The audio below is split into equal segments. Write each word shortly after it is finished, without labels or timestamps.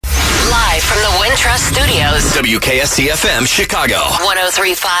Trust Studios. WKSC-FM Chicago.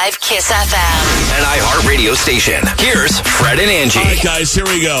 103.5 KISS FM. An iHeartRadio station. Here's Fred and Angie. All right, guys, here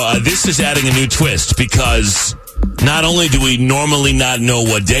we go. This is adding a new twist because not only do we normally not know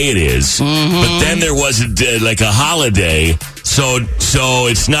what day it is, but then there was a holiday. So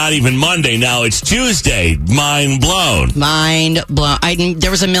it's not even Monday. Now it's Tuesday. Mind blown. Mind blown.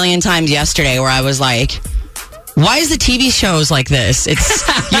 There was a million times yesterday where I was like, why is the TV shows like this? It's,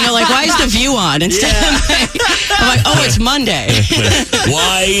 why is The View on? Instead I'm like, oh, it's Monday.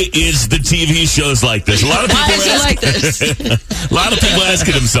 Why is the TV shows like this? A lot of people why is it like this? A lot of people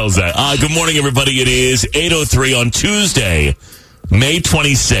asking themselves that. Good morning, everybody. It is 8:03 on Tuesday, May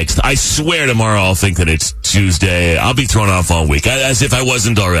 26th. I swear tomorrow I'll think that it's Tuesday. I'll be thrown off all week, as if I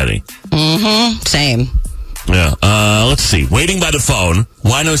wasn't already. Same. Yeah. Let's see. Waiting by the phone.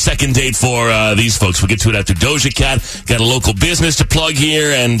 Why no second date for these folks? We'll get to it after Doja Cat. Got a local business to plug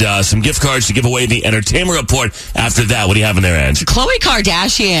here and some gift cards to give away. The entertainment report after that. What do you have in there, Ange? Khloe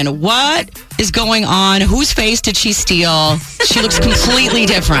Kardashian. What is going on? Whose face did she steal? She looks completely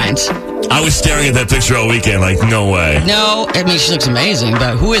different. I was staring at that picture all weekend like, no way. No, I mean, she looks amazing,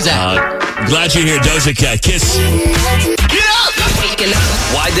 but who is that? Glad you're here, Doja Cat. Kiss. Get up!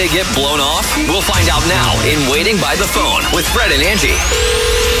 Why'd they get blown off? We'll find out now in Waiting by the Phone with Fred and Angie.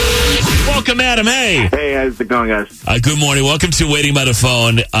 Welcome, Adam. Hey. Hey, how's it going, guys? Good morning. Welcome to Waiting by the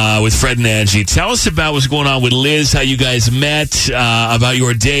Phone with Fred and Angie. Tell us about what's going on with Liz, how you guys met, about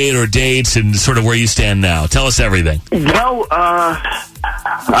your date or dates, and sort of where you stand now. Tell us everything. Well,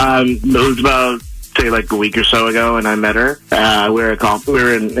 it was about, say, like a week or so ago, and I met her. We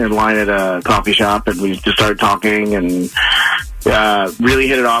were in line at a coffee shop, and we just started talking, and really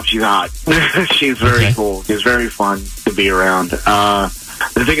hit it off. She's hot. She's very cool. She's very fun to be around.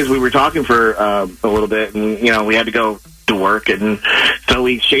 The thing is, we were talking for a little bit, and we had to go to work, and so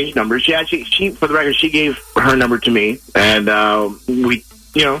we exchanged numbers. She for the record, she gave her number to me, and we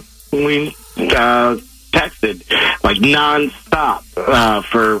texted like nonstop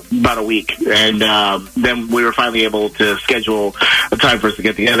for about a week, and then we were finally able to schedule a time for us to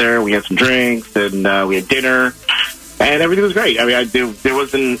get together. We had some drinks, and we had dinner. And everything was great. I mean, there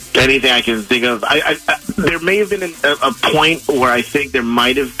wasn't anything I can think of. There may have been a point where I think there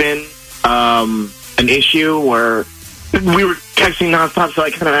might have been an issue where we were texting nonstop, so I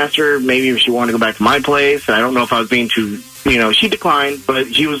kind of asked her maybe if she wanted to go back to my place. And I don't know if I was being too, she declined, but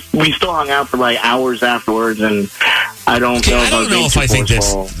we still hung out for like hours afterwards, and I don't know if I think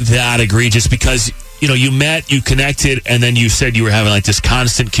that's that egregious because, you met, you connected, and then you said you were having like this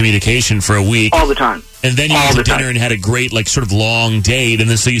constant communication for a week. All the time. And then you went to dinner and had a great, like, sort of long date. And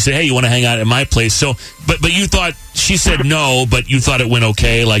then so you said, hey, you want to hang out at my place? So, but you thought, she said no, but you thought it went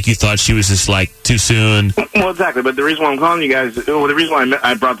okay? Like, you thought she was just, like, too soon? Well, exactly. But the reason why I'm calling you guys, the reason why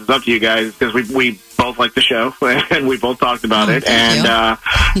I brought this up to you guys is because we both like the show, and we both talked about it. And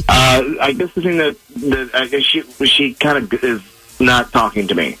I guess the thing that she kind of is not talking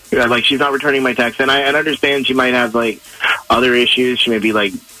to me. Like, she's not returning my text. And I understand she might have, like, other issues. She may be,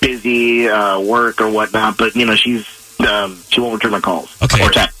 like, busy, work or whatnot. But, she won't return my calls. Okay.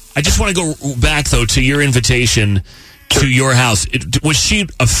 Or text. I just want to go back, though, to your invitation to your house. Was she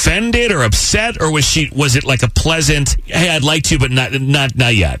offended or upset? Or was it like a pleasant, hey, I'd like to, but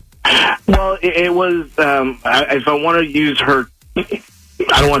not yet? Well, it was, if I want to use her,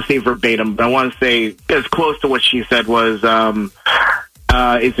 I don't want to say verbatim, but I want to say as close to what she said was,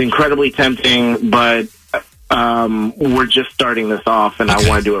 it's incredibly tempting, but we're just starting this off, and I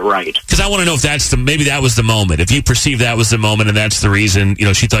want to do it right. Because I want to know if maybe that was the moment. If you perceive that was the moment, and that's the reason,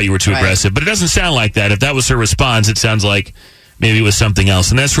 she thought you were too aggressive. But it doesn't sound like that. If that was her response, it sounds like maybe it was something else.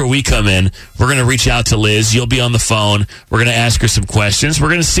 And that's where we come in. We're going to reach out to Liz. You'll be on the phone. We're going to ask her some questions. We're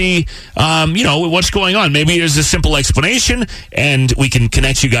going to see, what's going on. Maybe there's a simple explanation, and we can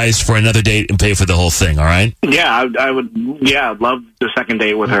connect you guys for another date and pay for the whole thing, all right? Yeah, I would. Yeah, I'd love the second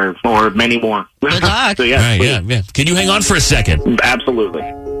date with her, or many more. Good luck. So, yeah, yeah. Can you hang on for a second? Absolutely.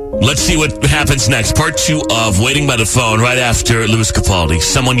 Let's see what happens next. Part 2 of Waiting by the Phone right after Louis Capaldi,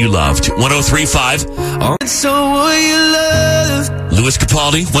 Someone You Loved. 103.5. Someone you loved. Louis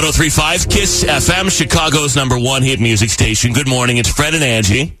Capaldi, 103.5, KISS FM, Chicago's #1 hit music station. Good morning. It's Fred and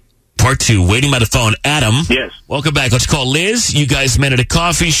Angie. Part 2, Waiting by the Phone. Adam. Yes. Welcome back. Let's call Liz. You guys met at a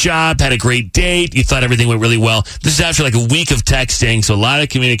coffee shop, had a great date. You thought everything went really well. This is after like a week of texting, so a lot of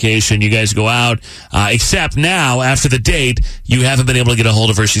communication. You guys go out, except now, after the date, you haven't been able to get a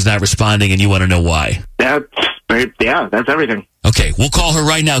hold of her. She's not responding, and you want to know why. That's everything. Okay, we'll call her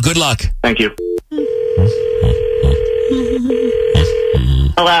right now. Good luck. Thank you.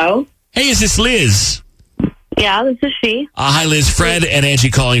 Hello? Hey, is this Liz? Yeah, this is she. Hi, Liz. Fred and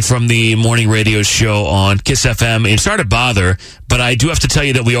Angie calling from the morning radio show on Kiss FM. And sorry to bother, but I do have to tell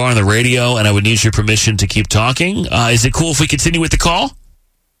you that we are on the radio, and I would need your permission to keep talking. Is it cool if we continue with the call?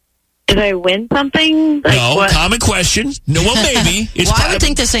 Did I win something? No, what? common question. No, well, maybe. Well, I would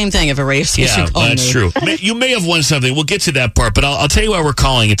think the same thing if a radio station called that's me. true. You may have won something. We'll get to that part, but I'll tell you why we're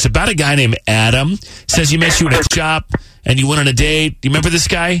calling. It's about a guy named Adam. Says he met you at a shop, and you went on a date. Do you remember this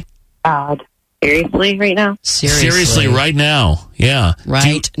guy? God. Seriously, right now? Seriously, right now. Yeah.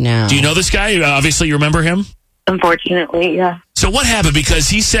 Now. Do you know this guy? Obviously, you remember him? Unfortunately, yeah. So what happened? Because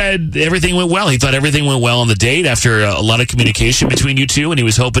he said everything went well. He thought everything went well on the date after a lot of communication between you two, and he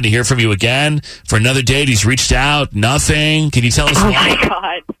was hoping to hear from you again for another date. He's reached out. Nothing. Can you tell us Oh, why? my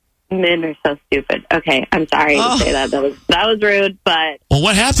God. Men are so stupid. Okay, I'm sorry to say that. That was rude, but Well,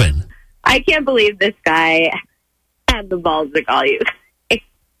 what happened? I can't believe this guy had the balls to call you.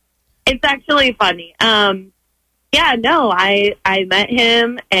 It's actually funny. Yeah, no, I met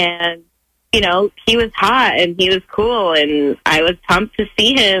him, and he was hot and he was cool, and I was pumped to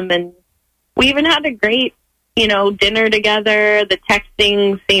see him, and we even had a great, dinner together. The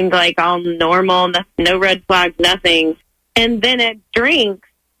texting seemed like all normal, no red flags, nothing. And then at drinks,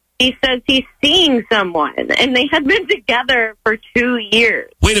 he says he's seeing someone, and they had been together for 2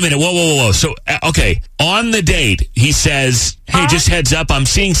 years. Wait a minute. Whoa. So, okay, on the date, he says, hey, just heads up, I'm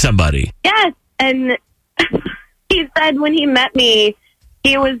seeing somebody. Yes, and he said when he met me,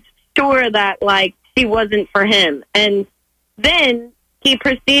 he was sure that, she wasn't for him. And then he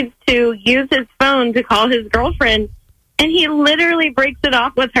proceeds to use his phone to call his girlfriend, and he literally breaks it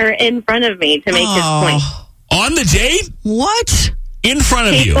off with her in front of me to make his point. On the date? What? In front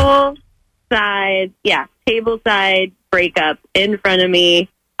of you? Tableside breakup in front of me.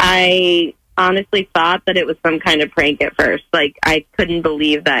 I honestly thought that it was some kind of prank at first. I couldn't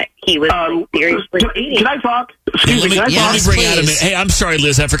believe that he was seriously dating. Can I talk? Excuse me, can I Let me talk? bring Adam in. Hey, I'm sorry,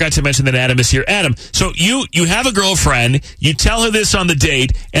 Liz. I forgot to mention that Adam is here. Adam, so you have a girlfriend. You tell her this on the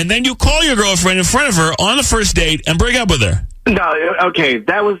date, and then you call your girlfriend in front of her on the first date and break up with her. No, okay,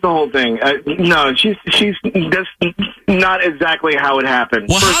 that was the whole thing. No, she's that's not exactly how it happened.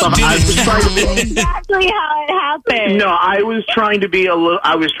 Well, First how off, did I was it trying to That's exactly how it happened. No, I was trying to be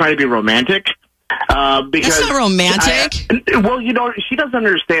romantic. Because That's not romantic. She doesn't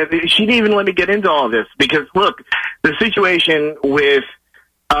understand. She didn't even let me get into all this because, look, the situation with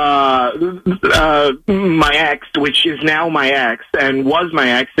my ex, which is now my ex and was my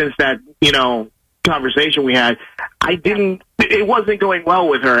ex since that, conversation we had, it wasn't going well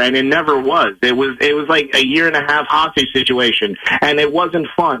with her, and it never was. It was like a 1.5 year hostage situation, and it wasn't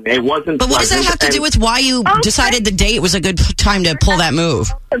fun. It wasn't. But what does that have to do with why you decided the date was a good time to pull that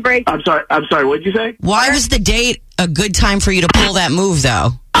move? I'm sorry. What did you say? Why was the date a good time for you to pull that move,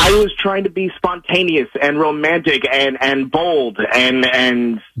 though? I was trying to be spontaneous and romantic and bold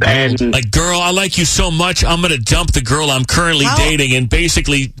and like, girl, I like you so much, I'm going to dump the girl I'm currently dating and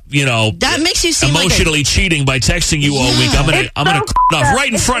basically, that makes you seem emotionally cheating by texting you all week. I'm going to off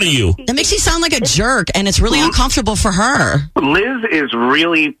right in front of you. That makes you sound like a jerk, and it's really uncomfortable for her. Liz is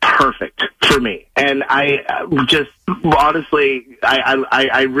really perfect for me, and I just honestly,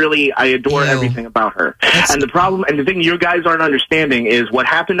 I adore everything about her. And the problem, and the thing you guys aren't understanding is what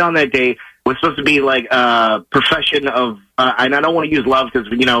happened on that day was supposed to be like a profession of, and I don't want to use love because,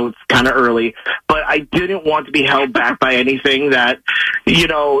 it's kind of early, but I didn't want to be held back by anything that,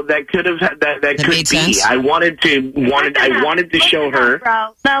 that could have, that could be. Sense? I wanted to show her.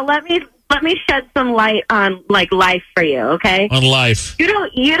 Bro. Now let me shed some light on life for you, okay? On life. You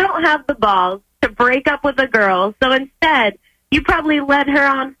don't have the balls to break up with a girl, so instead you probably led her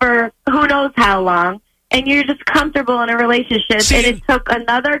on for who knows how long, and you're just comfortable in a relationship, and it took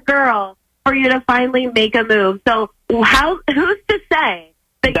another girl for you to finally make a move. So who's to say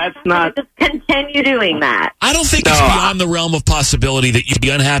that that's you're not just continue doing that? I don't think it's beyond the realm of possibility that you'd be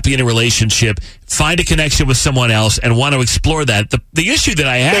unhappy in a relationship, find a connection with someone else, and want to explore that. The issue that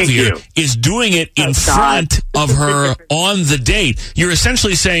I have here is doing it in front of her on the date. You're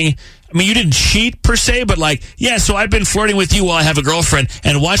essentially saying, you didn't cheat per se, but so I've been flirting with you while I have a girlfriend,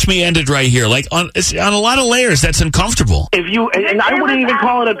 and watch me end it right here. On a lot of layers, that's uncomfortable. And I wouldn't even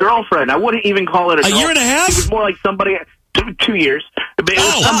call it a girlfriend. I wouldn't even call it a year and a half? It was more like somebody, 2 years. But it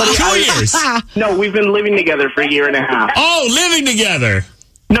was 2 years. No, we've been living together for 1.5 years. Oh, living together.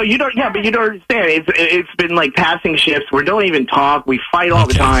 No, you don't. Yeah, but you don't understand. It's been like passing shifts. We don't even talk. We fight all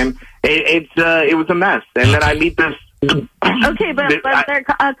the time. It was a mess. And then I meet this. Okay, but was there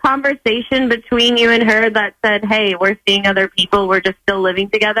a conversation between you and her that said, hey, we're seeing other people, we're just still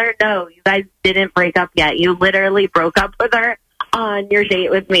living together? No, you guys didn't break up yet. You literally broke up with her on your date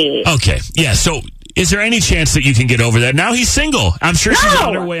with me. Okay, yeah, so Is there any chance that you can get over that? Now he's single. I'm sure she's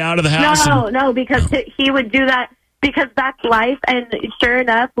on her way out of the house. No, because he would do that because that's life. And sure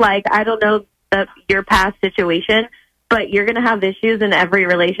enough, like, I don't know your past situation, but you're going to have issues in every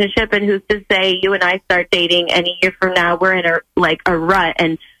relationship. And who's to say you and I start dating and a year from now we're in a rut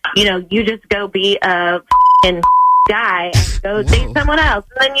and, you just go be a f***ing guy and go date someone else.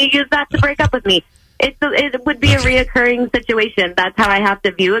 And then you use that to break up with me. It would be a reoccurring situation. That's how I have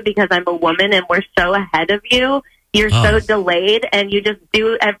to view it because I'm a woman and we're so ahead of you. You're so delayed, and you just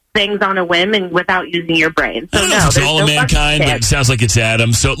do things on a whim and without using your brain. So I don't know if it's all of mankind, but it sounds like it's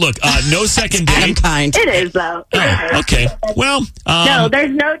Adam. So look, no second date. Adam kind. It is though. Oh, okay. Well, no,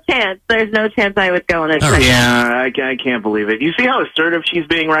 there's no chance. There's no chance I would go on a trip. Right. Yeah, I can't believe it. You see how assertive she's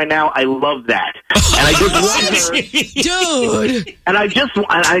being right now? I love that. And I just want her, dude. And I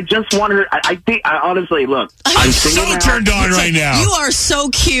just want her. I think honestly, look, I'm so single now. turned on right now. You are so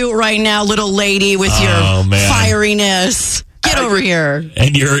cute right now, little lady, with your firiness. Get over here.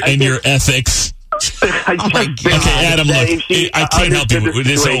 And your ethics. Okay, Adam, look, I can't help you.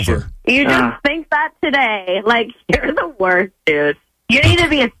 It's over. You just think that today. Like, you're the worst, dude. You need to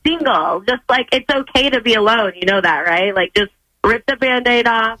be a single. Just like, it's okay to be alone. You know that, right? Like, just rip the Band-Aid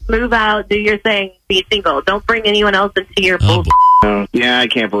off, move out, do your thing, be single. Don't bring anyone else into your bullshit. Yeah, I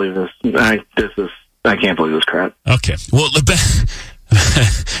can't believe this. I can't believe this crap. Okay. Well,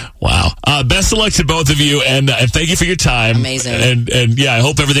 wow. Best of luck to both of you, and thank you for your time. Amazing. And yeah, I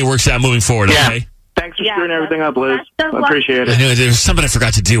hope everything works out moving forward, okay? Thanks for screwing everything up, Liz. I appreciate I it. know, there was something I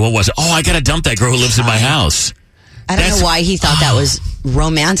forgot to do. What was it? Oh, I got to dump that girl who lives in my house. I don't know why he thought that was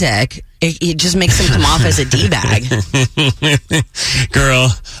romantic. It just makes him come off as a D-bag.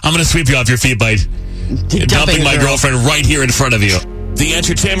 Girl, I'm going to sweep you off your feet by dumping my girlfriend right here in front of you. The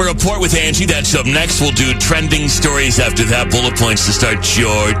Entertainment Report with Angie. That's up next. We'll do trending stories after that. Bullet points to start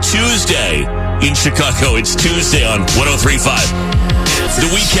your Tuesday in Chicago. It's Tuesday on 103.5. The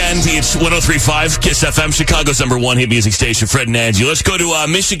weekend, it's 103.5, Kiss FM, Chicago's #1 hit music station, Fred and Angie. Let's go to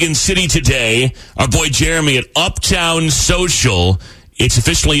Michigan City today. Our boy Jeremy at Uptown Social. It's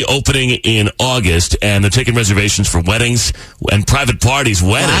officially opening in August, and they're taking reservations for weddings and private parties.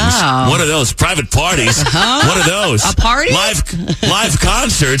 Weddings? Wow. What are those? Private parties? What are those? A party? Live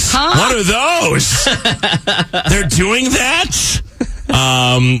concerts? What are those? They're doing that?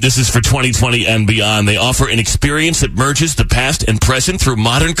 This is for 2020 and beyond. They offer an experience that merges the past and present through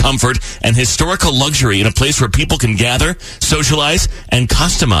modern comfort and historical luxury in a place where people can gather, socialize, and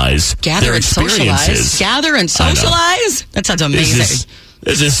customize their experiences. Gather and socialize? That sounds amazing.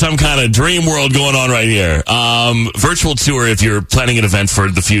 This is some kind of dream world going on right here. Virtual tour if you're planning an event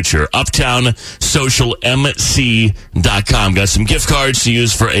for the future. UptownSocialMC.com. Got some gift cards to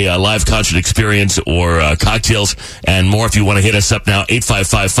use for a live concert experience or cocktails and more. If you want to hit us up now,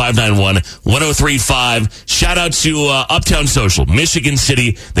 855-591-1035. Shout out to Uptown Social, Michigan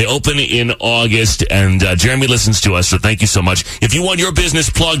City. They open in August, and Jeremy listens to us, so thank you so much. If you want your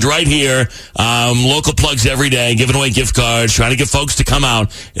business plugged right here, local plugs every day, giving away gift cards, trying to get folks to come out,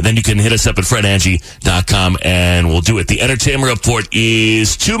 and then you can hit us up at fredangie.com and we'll do it. The Entertainment Report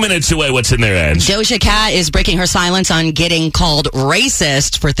is 2 minutes away. What's in there, Ange? Doja Cat is breaking her silence on getting called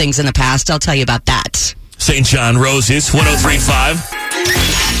racist for things in the past. I'll tell you about that. St. John Roses, 103.5.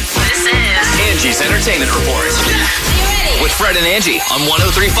 This is Angie's Entertainment Report. With Fred and Angie on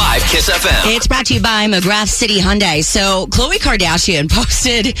 103.5 Kiss FM. It's brought to you by McGrath City Hyundai. So, Khloe Kardashian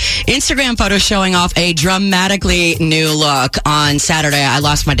posted Instagram photos showing off a dramatically new look on Saturday. I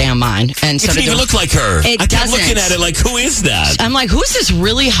lost my damn mind. And so it doesn't even look like her. I kept looking at it like, who is that? I'm like, who's this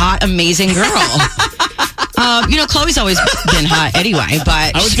really hot, amazing girl? Khloe's always been hot anyway,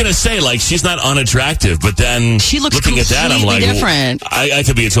 but... I was going to say, like, she's not unattractive, but then she looks looking at that, I'm like, different. Well, I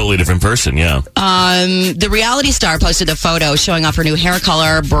could be a totally different person, yeah. The reality star posted a photo showing off her new hair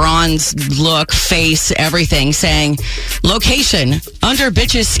color, bronze look, face, everything, saying, location, under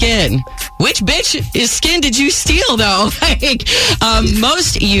bitch's skin. Which bitch's skin did you steal, though?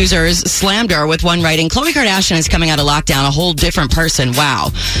 Most users slammed her with one writing, Khloe Kardashian is coming out of lockdown a whole different person.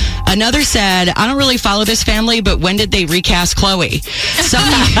 Wow. Another said, I don't really follow this family, but when did they recast Khloe?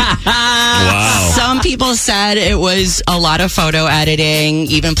 Wow. Some people said it was a lot of photo editing,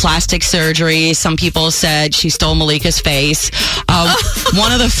 even plastic surgery. Some people said she stole Malika's face.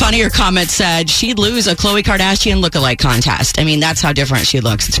 One of the funnier comments said she'd lose a Khloe Kardashian lookalike contest. I mean, that's how different she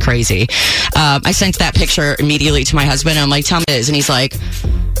looks. It's crazy. I sent that picture immediately to my husband. And I'm like, tell me what it is. And he's like,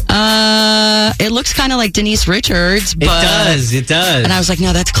 it looks kind of like Denise Richards. But It does. And I was like,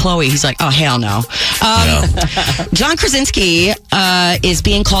 no, that's Khloe. He's like, oh, hell no. John Krasinski is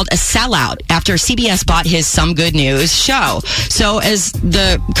being called a sellout after CBS bought his Some Good News show. So as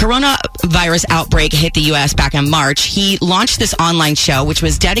the coronavirus outbreak hit the U.S. back in March, he launched this online show, which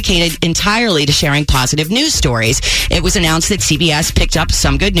was dedicated entirely to sharing positive news stories. It was announced that CBS picked up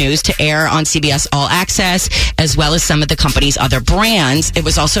Some Good News to air on CBS All Access, as well as some of the company's other brands. It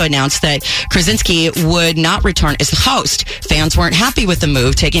was also announced that Krasinski would not return as the host. Fans weren't happy with the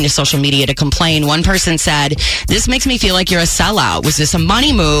move, taking to social media to complain. One person said, "This makes me feel like you're a sellout. Was this a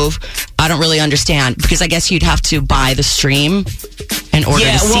money move? I don't really understand." Because I guess you'd have to buy the stream in order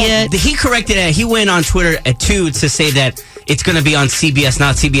to see it. He corrected it. He went on Twitter to say that it's going to be on CBS,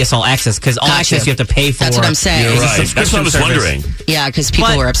 not CBS All Access, because All Access you have to pay for. That's what I'm saying. You're right. That's what I was wondering. Yeah, because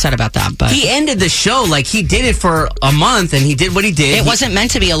people were upset about that. But he ended the show, like he did it for a month, and he did what he did. It wasn't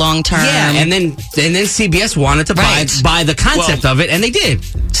meant to be a long term. Yeah, and then CBS wanted to buy the concept of it, and they did.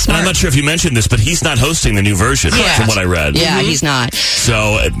 And I'm not sure if you mentioned this, but he's not hosting the new version, from what I read. Yeah, he's not.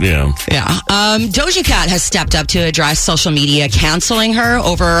 So, Yeah. Doja Cat has stepped up to address social media canceling her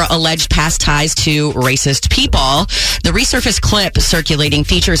over alleged past ties to racist people. The resurfaced clip circulating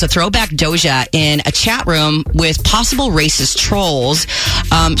features a throwback Doja in a chat room with possible racist trolls.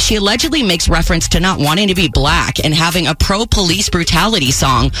 She allegedly makes reference to not wanting to be black and having a pro-police brutality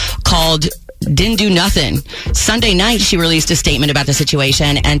song called Didn't Do Nothing. Sunday night, she released a statement about the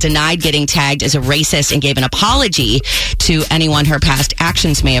situation and denied getting tagged as a racist and gave an apology to anyone her past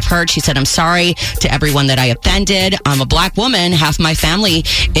actions may have hurt. She said, "I'm sorry to everyone that I offended. I'm a black woman. Half my family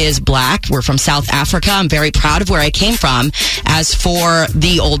is black. We're from South Africa. I'm very proud of where I came from. As for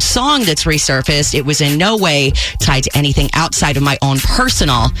the old song that's resurfaced, it was in no way tied to anything outside of my own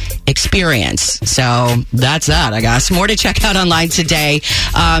personal experience." So that's that, I guess. More to check out online today.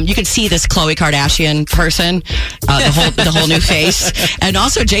 You can see this Khloe Kardashian person, the whole new face. And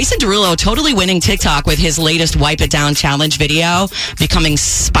also Jason Derulo totally winning TikTok with his latest Wipe It Down challenge video, becoming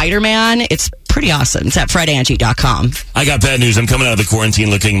Spider-Man. It's pretty awesome. It's at fredangie.com. I got bad news. I'm coming out of the quarantine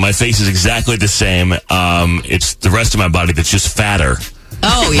looking, my face is exactly the same. It's the rest of my body that's just fatter.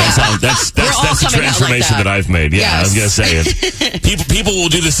 Oh, yeah. That's the transformation that I've made. Yeah, I was going to say it. People will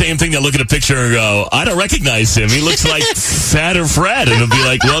do the same thing. They'll look at a picture and go, "I don't recognize him. He looks like Fatter Fred." And it'll be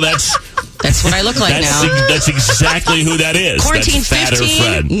like, well, that's what I look like now. That's exactly who that is. Quarantine that's 15? Fatter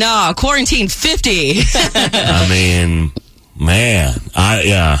Fred. No, Quarantine 50. I mean, man.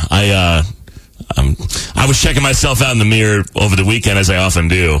 I was checking myself out in the mirror over the weekend, as I often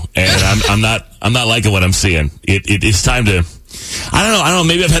do. And I'm not liking what I'm seeing. It's time to... I don't know.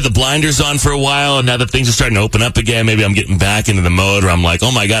 Maybe I've had the blinders on for a while, and now that things are starting to open up again, maybe I'm getting back into the mode where I'm like,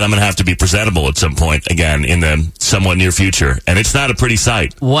 oh my God, I'm going to have to be presentable at some point again in the somewhat near future. And it's not a pretty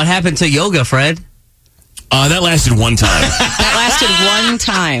sight. What happened to yoga, Fred? That lasted one time. That lasted one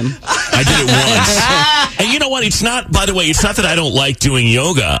time. I did it once. And you know what? It's not, by the way, it's not that I don't like doing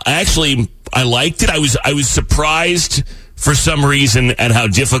yoga. I liked it. I was surprised for some reason at how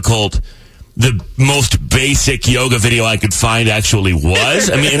difficult the most basic yoga video I could find actually was.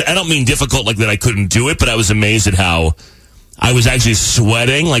 I mean, I don't mean difficult like that I couldn't do it, but I was amazed at how I was actually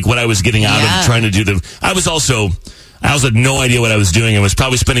sweating, like what I was getting out of trying to do I also had no idea what I was doing. I was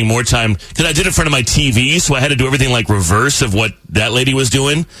probably spending more time, because I did it in front of my TV, so I had to do everything like reverse of what that lady was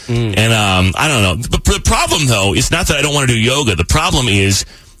doing. And I don't know. But the problem, though, is not that I don't want to do yoga. The problem is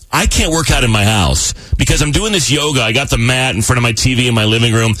I can't work out in my house because I'm doing this yoga. I got the mat in front of my TV in my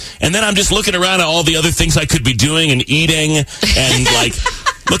living room, and then I'm just looking around at all the other things I could be doing and eating and like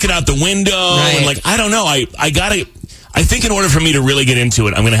looking out the window and like, I don't know. I think in order for me to really get into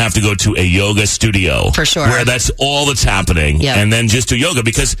it, I'm going to have to go to a yoga studio. For sure. Where that's all that's happening. Yep. And then just do yoga.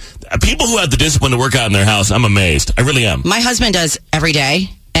 Because people who have the discipline to work out in their house, I'm amazed. I really am. My husband does every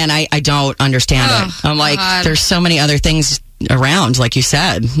day, and I don't understand it. I'm like, there's so many other things around, like you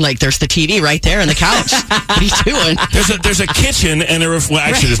said. Like, there's the TV right there and the couch. What are you doing? There's a kitchen and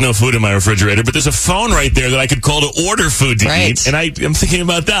actually there's no food in my refrigerator, but there's a phone right there that I could call to order food to eat, and I'm thinking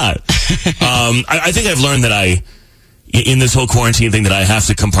about that. I think I've learned that in this whole quarantine thing, that I have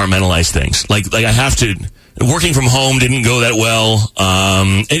to compartmentalize things. Like I have to... Working from home didn't go that well.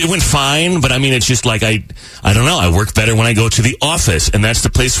 It went fine, but I mean, it's just like, I don't know. I work better when I go to the office, and that's the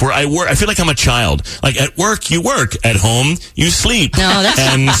place where I work. I feel like I'm a child. Like, at work, you work. At home, you sleep. No,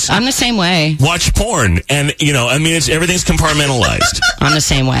 I'm the same way. Watch porn. And, I mean, everything's compartmentalized. I'm the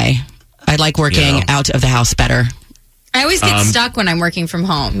same way. I like working out of the house better. I always get stuck when I'm working from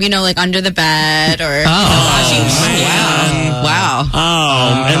home. You know, like under the bed or Wow.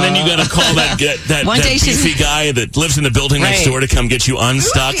 Oh, and then you got to call that beefy guy that lives in the building next door to come get you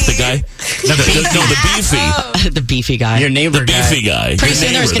unstuck. The guy, the beefy, the beefy guy, your neighbor, the beefy guy. Pretty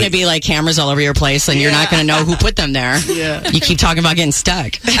soon there's going to be like cameras all over your place, and you're not going to know who put them there. Yeah. You keep talking about getting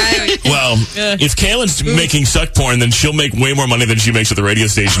stuck. Well, if Kaylin's making suck porn, then she'll make way more money than she makes at the radio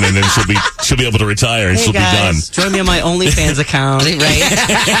station, and then she'll be able to retire and she'll be done. Join me on my OnlyFans account. Right?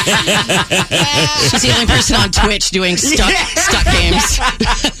 She's the only person on Twitch doing stuck games.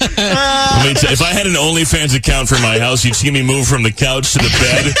 Let me tell you, if I had an OnlyFans account for my house, you'd see me move from the couch to the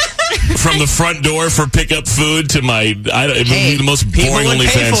bed, from the front door for pickup food to my. It would be the most boring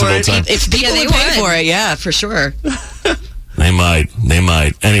OnlyFans of all time. If people would pay for it, yeah, for sure. They might.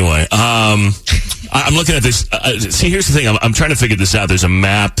 Anyway, I'm looking at this. See, here's the thing. I'm trying to figure this out. There's a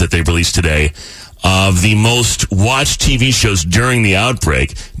map that they released today of the most watched TV shows during the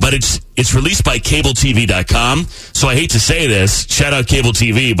outbreak, but it's released by CableTV.com. So I hate to say this, shout out Cable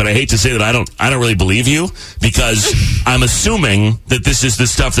TV, but I hate to say that I don't really believe you, because I'm assuming that this is the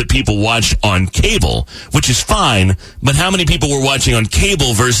stuff that people watch on cable, which is fine. But how many people were watching on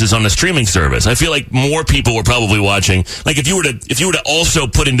cable versus on a streaming service? I feel like more people were probably watching. Like if you were to also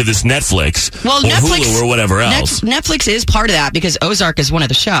put into this Netflix or Hulu or whatever else. Netflix is part of that because Ozark is one of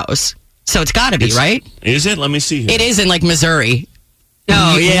the shows. So it's got to be, right? Is it? Let me see here. It is in, like, Missouri.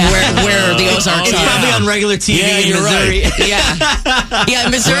 Oh, yeah. Where the Ozarks It's are. probably on regular TV in Missouri. Right. Yeah,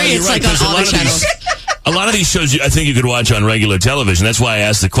 in Missouri, it's like on all the channels. A lot of these shows I think you could watch on regular television. That's why I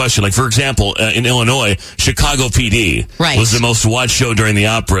asked the question. Like, for example, in Illinois, Chicago PD was the most watched show during the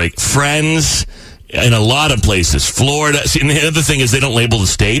outbreak. Friends, in a lot of places. Florida. See, and the other thing is they don't label the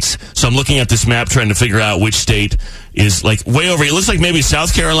states. So I'm looking at this map trying to figure out which state is like way over. It looks like maybe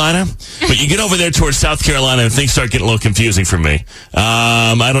South Carolina, but you get over there towards South Carolina and things start getting a little confusing for me.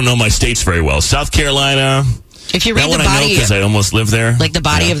 I don't know my states very well. South Carolina. If you read that the one I know because I almost lived there. Like the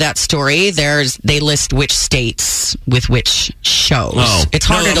body of that story, they list which states with which shows. Oh. It's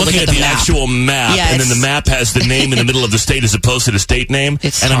harder to look at the actual map, yeah, and then the map has the name in the middle of the state as opposed to the state name.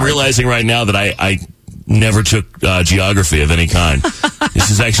 And I'm realizing right now that I never took geography of any kind. This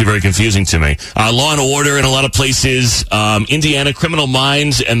is actually very confusing to me. Law and Order in a lot of places. Indiana, Criminal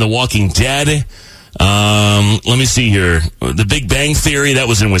Minds, and The Walking Dead. Let me see here. The Big Bang Theory, that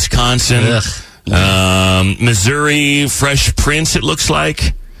was in Wisconsin. Missouri, Fresh Prince, it looks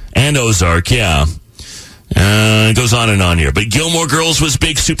like. And Ozark, yeah. It goes on and on here. But Gilmore Girls was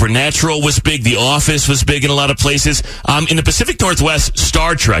big. Supernatural was big. The Office was big in a lot of places. In the Pacific Northwest,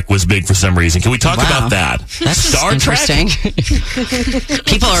 Star Trek was big for some reason. Can we talk about that? That's Star interesting.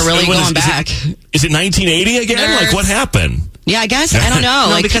 People are really going back. Is it 1980 again? Like, what happened? Yeah, I guess. I don't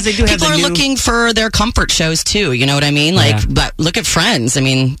know. No, because they do have people are looking for their comfort shows, too. You know what I mean? Like, but look at Friends. I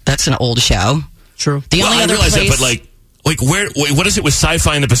mean, that's an old show. True. The only other place... that, but like what is it with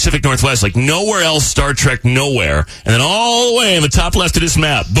sci-fi in the Pacific Northwest? Like nowhere else, Star Trek, nowhere. And then all the way in the top left of this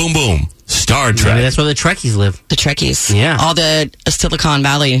map, boom, boom, Star Trek. Maybe that's where the Trekkies live. The Trekkies. Yeah. All the Silicon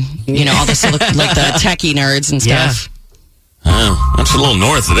Valley, you know, all the like the techie nerds and stuff. Yeah. Oh, that's a little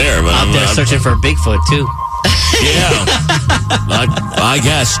north of there. But Out there searching for a Bigfoot, too. Yeah. I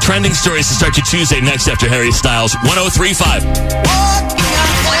guess. Trending stories to start your Tuesday next after Harry Styles. 103.5.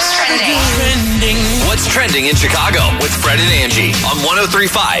 What's trending in Chicago with Fred and Angie on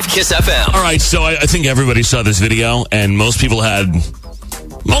 103.5 KISS FM. All right, so I think everybody saw this video, and most people I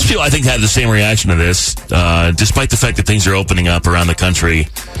think had the same reaction to this, despite the fact that things are opening up around the country.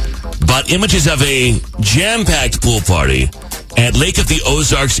 But images of a jam-packed pool party at Lake of the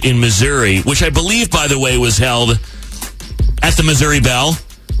Ozarks in Missouri, which I believe, by the way, was held at the Missouri Belle.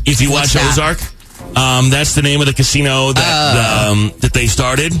 If you watch Ozark, that's the name of the casino that they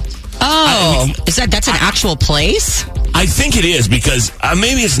started. Oh, that's an actual place? I think it is, because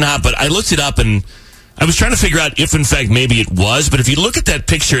maybe it's not, but I looked it up and I was trying to figure out if in fact maybe it was. But if you look at that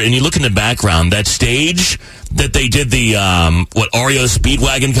picture and you look in the background, that stage that they did the REO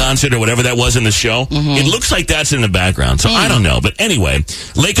Speedwagon concert or whatever that was in the show, it looks like that's in the background. So I don't know. But anyway,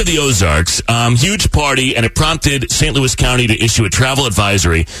 Lake of the Ozarks, huge party, and it prompted St. Louis County to issue a travel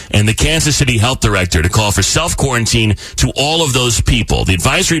advisory and the Kansas City Health Director to call for self-quarantine to all of those people. The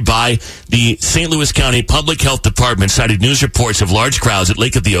advisory by the St. Louis County Public Health Department cited news reports of large crowds at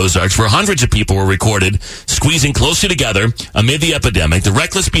Lake of the Ozarks where hundreds of people were recorded squeezing closely together amid the epidemic. The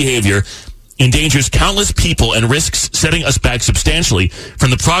reckless behavior endangers countless people and risks setting us back substantially from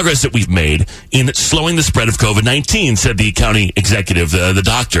the progress that we've made in slowing the spread of COVID-19, said the county executive,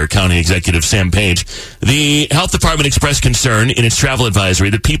 the county executive Sam Page. The health department expressed concern in its travel advisory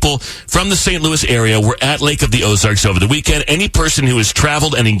that people from the St. Louis area were at Lake of the Ozarks over the weekend. Any person who has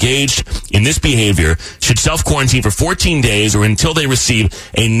traveled and engaged in this behavior should self-quarantine for 14 days or until they receive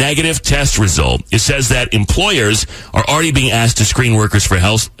a negative test result. It says that employers are already being asked to screen workers for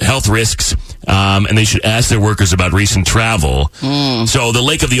health risks, and they should ask their workers about recent travel. So the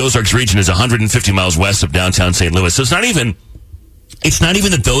Lake of the Ozarks region is 150 miles west of downtown St. Louis. So it's not even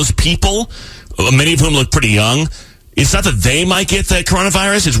that those people, many of whom look pretty young, it's not that they might get the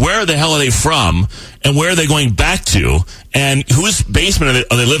coronavirus. It's where the hell are they from and where are they going back to and whose basement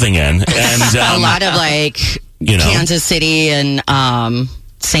are they living in? And a lot of Kansas City and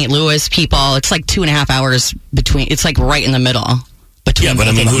St. Louis people. It's like 2.5 hours between. It's like right in the middle. Yeah, but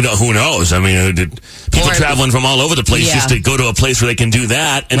I mean, who knows? I mean, people traveling from all over the place just to go to a place where they can do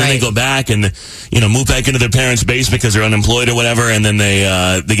that, and then they go back and move back into their parents' basement because they're unemployed or whatever, and then they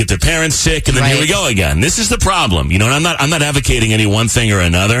get their parents sick, and then here we go again. This is the problem, and I'm not advocating any one thing or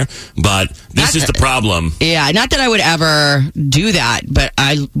another, but this is the problem. Yeah, not that I would ever do that, but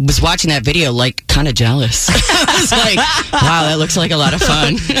I was watching that video kind of jealous. I was like, wow, that looks like a lot of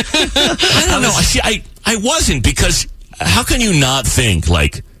fun. I don't know. See, I wasn't because. How can you not think,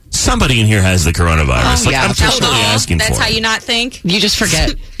 somebody in here has the coronavirus? I'm totally asking for it. That's how you not think? You just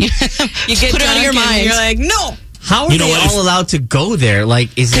forget. you get put it on your mind. You're like, no. How are they all allowed to go there?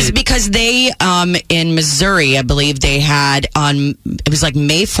 Because they, in Missouri, I believe they had it was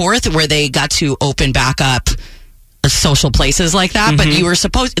May 4th where they got to open back up social places like that, but you were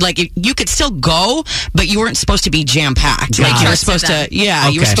supposed you could still go, but you weren't supposed to be jam packed. You were supposed to,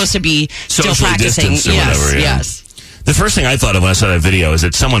 you were supposed to be still practicing. Yes. The first thing I thought of when I saw that video is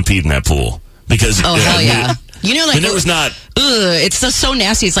that someone peed in that pool. Because hell yeah. And it was not. It's so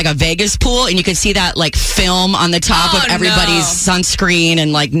nasty. It's like a Vegas pool, and you can see that film on the top of everybody's sunscreen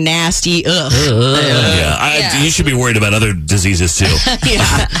and nasty. You should be worried about other diseases too.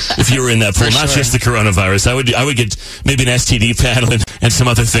 If you were in that pool, not just the coronavirus, I would get maybe an STD panel and some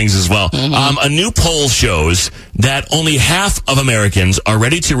other things as well. A new poll shows that only half of Americans are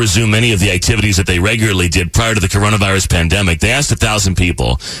ready to resume many of the activities that they regularly did prior to the coronavirus pandemic. They asked 1,000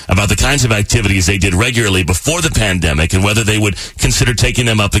 people about the kinds of activities they did regularly before the pandemic and whether they would consider taking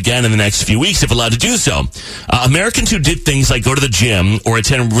them up again in the next few weeks if allowed to do so. Americans who did things like go to the gym or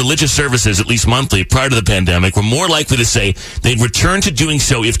attend religious services at least monthly prior to the pandemic were more likely to say they'd return to doing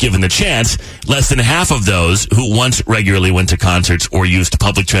so if given the chance. Less than half of those who once regularly went to concerts or used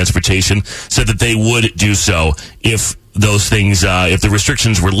public transportation said that they would do so if those things, if the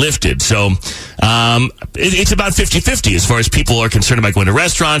restrictions were lifted. So it's about 50-50 as far as people are concerned about going to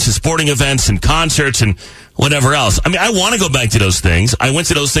restaurants and sporting events and concerts and whatever else. I mean, I want to go back to those things. I went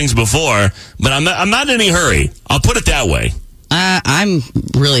to those things before, but I'm not in any hurry. I'll put it that way. I'm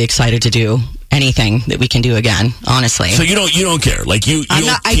really excited to do anything that we can do again, honestly. So you don't care. You'll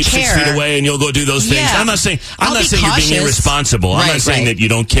keep 6 feet away and you'll go do those things. I'm not saying you're being irresponsible. I'm not saying that you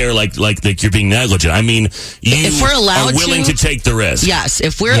don't care like you're being negligent. I mean, if we're allowed are willing to take the risk. Yes,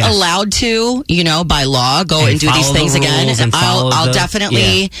 if we're allowed to, by law, go and do these things again, I'll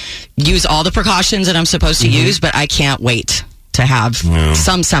definitely use all the precautions that I'm supposed to use, but I can't wait to have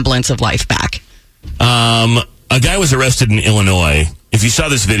some semblance of life back. A guy was arrested in Illinois. If you saw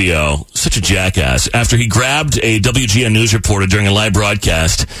this video, such a jackass, after he grabbed a WGN News reporter during a live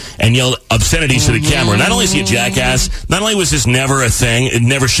broadcast and yelled obscenities to the camera. Not only is he a jackass, not only was this never a thing, it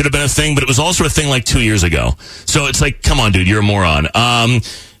never should have been a thing, but it was also a thing 2 years ago. So it's come on, dude, you're a moron.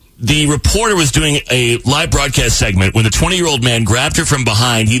 The reporter was doing a live broadcast segment when the 20-year-old man grabbed her from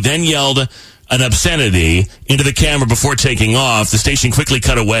behind. He then yelled an obscenity into the camera before taking off. The station quickly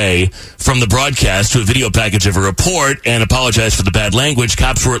cut away from the broadcast to a video package of a report and apologized for the bad language.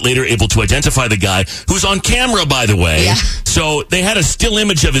 Cops were later able to identify the guy, who's on camera, by the way. Yeah. So they had a still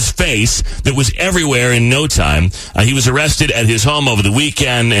image of his face that was everywhere in no time. He was arrested at his home over the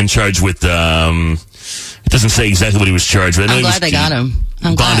weekend and charged with, it doesn't say exactly what he was charged with. I'm glad they got him.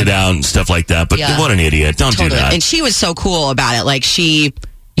 Bonded out and stuff like that. But what an idiot. Don't do that. And she was so cool about it. She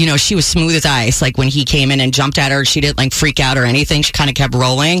was smooth as ice. When he came in and jumped at her, she didn't freak out or anything. She kind of kept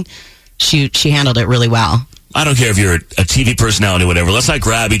rolling. She handled it really well. I don't care if you're a TV personality or whatever. Let's not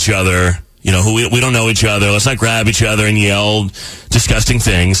grab each other who we don't know each other. Let's not grab each other and yell disgusting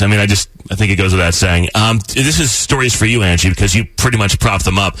things. I mean, I think it goes without saying. This is stories for you, Angie, because you pretty much prop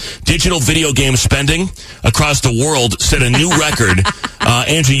them up. Digital video game spending across the world set a new record.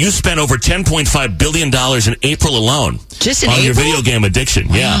 Angie, you spent over $10.5 billion in April alone. Just in on April? your video game addiction.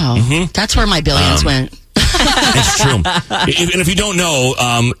 Wow. Yeah. Mm-hmm. That's where my billions went. It's true. And if you don't know,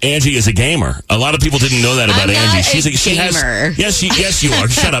 Angie is a gamer. A lot of people didn't know that about I'm Angie. not She gamer. Yes, you are.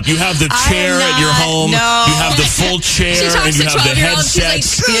 Shut up. You have the chair at your home. No. You have the full chair, She talks and you to have the 12-year-olds, she's like, headset.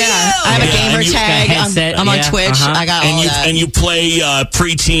 "Screw Yeah, you." I have a gamer and you- tag. headset, I'm on yeah, Twitch. I got all that. And you play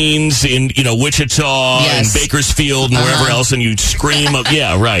preteens in Wichita Yes. and Bakersfield and wherever else, and you scream.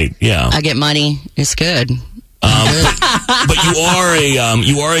 Yeah, right. Yeah. I get money. It's good. But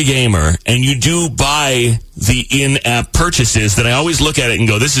you are a gamer, and you do buy the in-app purchases that I always look at it and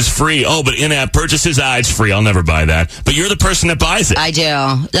go, this is free. Oh, but in-app purchases, it's free. I'll never buy that. But you're the person that buys it. I do.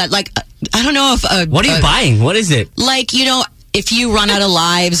 I don't know if... What are you buying? What is it? If you run out of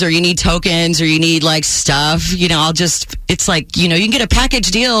lives or you need tokens or you need stuff, it's like, you can get a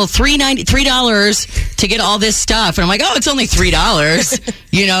package deal, $3 to get all this stuff. And I'm like, oh, it's only $3.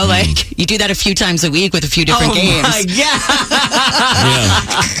 You do that a few times a week with a few different games. My God. Yeah.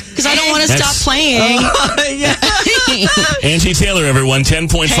 Because I don't want to stop playing. Angie Taylor, everyone,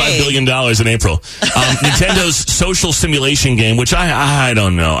 $10.5 billion in April. Nintendo's social simulation game, which I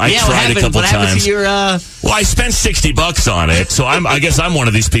don't know. I tried a couple times. Well, I spent $60 on it, so I guess I'm one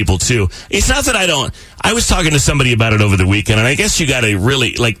of these people too. It's not that I don't. I was talking to somebody about it over the weekend, and I guess you got to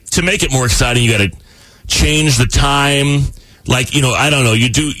really to make it more exciting. You got to change the time. I don't know.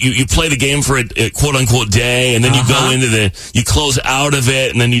 You play the game for a quote unquote day, and then you go into you close out of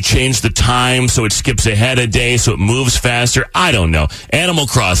it, and then you change the time so it skips ahead a day, so it moves faster. I don't know. Animal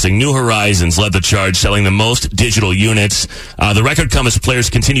Crossing, New Horizons led the charge, selling the most digital units. The record comes as players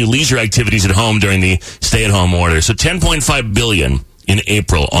continue leisure activities at home during the stay-at-home order. So $10.5 billion in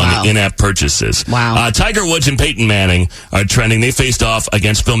April on in-app purchases. Wow. Tiger Woods and Peyton Manning are trending. They faced off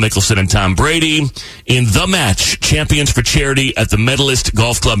against Phil Mickelson and Tom Brady in the match, Champions for Charity at the Medalist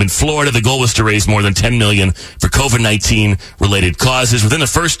Golf Club in Florida. The goal was to raise more than $10 million for COVID-19 related causes. Within the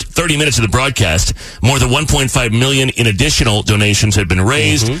first 30 minutes of the broadcast, more than $1.5 million in additional donations had been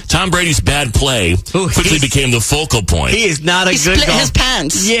raised. Tom Brady's bad play quickly became the focal point. He is not a He good split golfer. his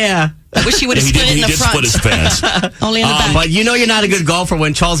pants. Yeah. I wish he would have split it in the front. He did split his pants. Only in the back. But you're not a good golfer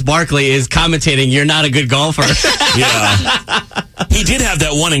when Charles Barkley is commentating. You're not a good golfer. Yeah. He did have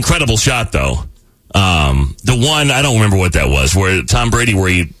that one incredible shot, though. The one, I don't remember what that was, where Tom Brady, where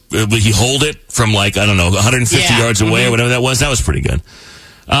he hold it from 150 yards away or whatever that was. That was pretty good.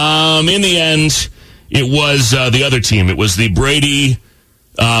 In the end, it was the other team. It was the Brady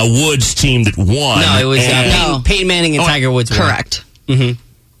Woods team that won. No, it was Peyton Manning and Tiger Woods. Correct.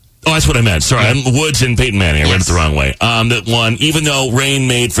 Oh, that's what I meant. Sorry, Woods and Peyton Manning. I read it the wrong way. That won. Even though rain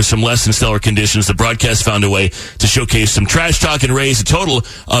made for some less than stellar conditions, the broadcast found a way to showcase some trash talk and raise a total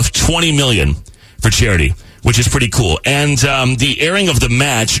of $20 million for charity, which is pretty cool. And the airing of the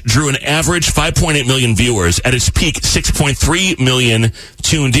match drew an average 5.8 million viewers. At its peak, 6.3 million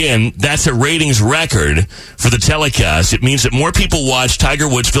tuned in. That's a ratings record for the telecast. It means that more people watched Tiger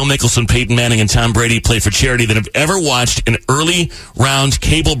Woods, Phil Mickelson, Peyton Manning, and Tom Brady play for charity than have ever watched an early round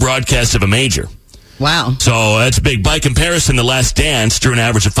cable broadcast of a major. Wow. So that's big. By comparison, The Last Dance drew an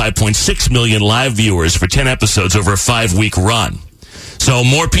average of 5.6 million live viewers for 10 episodes over a 5-week run. So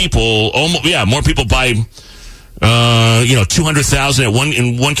more people buy 200,000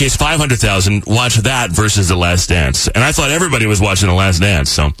 in one case 500,000 watch that versus The Last Dance. And I thought everybody was watching The Last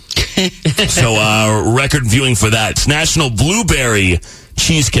Dance. So record viewing for that. It's National Blueberry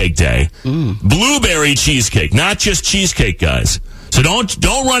Cheesecake Day. Blueberry cheesecake, not just cheesecake, guys. So don't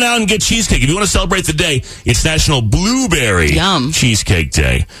run out and get cheesecake. If you want to celebrate the day, it's National Blueberry Cheesecake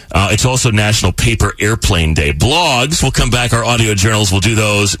Day. It's also National Paper Airplane Day. Blogs will come back. Our audio journals will do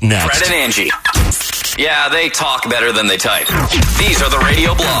those next. Fred and Angie. Yeah, they talk better than they type. These are the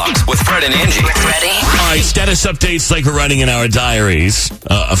radio blogs with Fred and Angie. Ready? All right, status updates like we're writing in our diaries.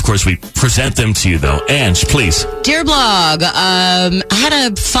 Of course, we present them to you, though. Ange, please. Dear blog, I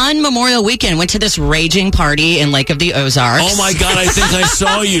had a fun Memorial weekend. Went to this raging party in Lake of the Ozarks. Oh, my God, I think I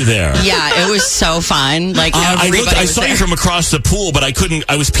saw you there. Yeah, it was so fun. I saw you from across the pool, but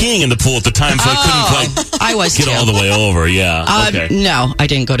I was peeing in the pool at the time, so I couldn't quite get all the way over. Yeah. Okay. No, I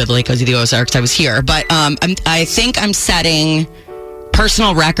didn't go to the Lake of the Ozarks. I was here. But I think I'm setting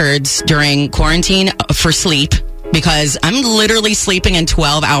personal records during quarantine for sleep because I'm literally sleeping in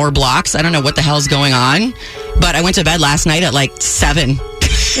 12-hour blocks. I don't know what the hell's going on, but I went to bed last night at 7.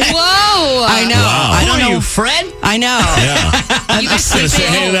 Whoa! I know. Wow. I don't Who are know. you, Fred? I know. Yeah. You guys Gonna say,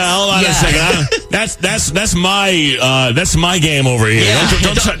 sleeping? hey, now, hold on a second. That's my game over here. Yeah.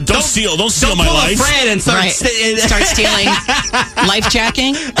 Don't steal my pull life. a Fred and start, Right. Start stealing, life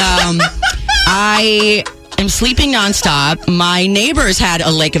jacking. I am sleeping nonstop. My neighbors had a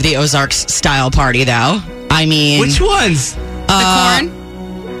Lake of the Ozarks style party, though. I mean, Which ones? The corn?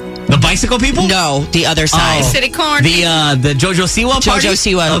 The bicycle people? no, the other side. City corn? The Jojo Siwa party? Jojo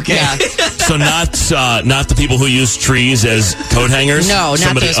Siwa. Okay. Yeah. So not the people who use trees as coat hangers. No,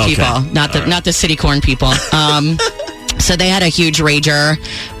 not those people. Not the city corn people. So they had a huge rager.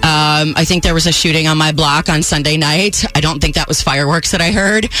 I think there was a shooting on my block on Sunday night. I don't think that was fireworks that I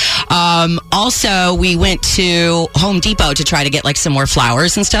heard. Also, we went to Home Depot to try to get like some more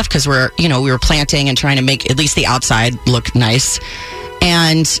flowers and stuff because we were planting and trying to make at least the outside look nice.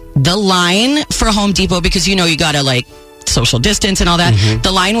 And the line for Home Depot, because you gotta like social distance and all that. Mm-hmm.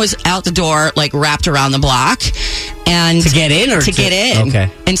 The line was out the door, like wrapped around the block. And To get in or to get in.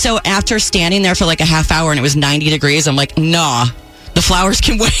 Okay. And so after standing there for like a half hour and it was 90 degrees, I'm like, nah, the flowers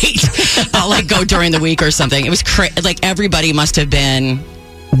can wait. I'll like go during the week or something. It was like everybody must have been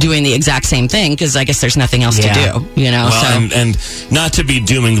doing the exact same thing because I guess there's nothing else to do, Well, so. and not to be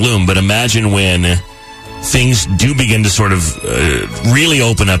doom and gloom, but imagine when things do begin to sort of really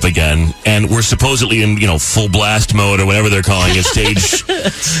open up again, and we're supposedly in full blast mode or whatever they're calling it, stage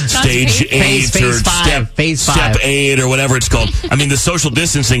 8 or step 8 or whatever it's called. I mean, the social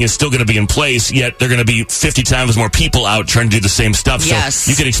distancing is still going to be in place, yet they're going to be 50 times more people out trying to do the same stuff. Yes. So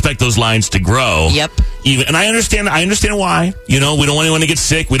you can expect those lines to grow. Yep. And I understand why. We don't want anyone to get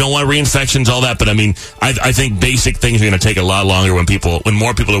sick. We don't want reinfections, all that. But I mean, I think basic things are going to take a lot longer when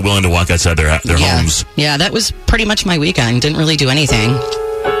more people are willing to walk outside their homes. Yeah, that was pretty much my weekend. Didn't really do anything.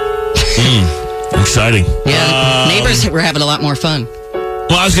 Exciting. Yeah, neighbors were having a lot more fun.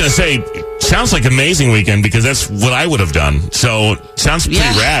 Well, I was going to say, sounds like amazing weekend because that's what I would have done. So, sounds pretty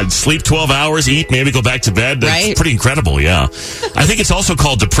rad. Sleep 12 hours, eat, maybe go back to bed. That's right? pretty incredible, yeah. I think it's also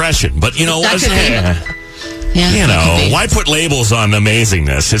called depression, but why put labels on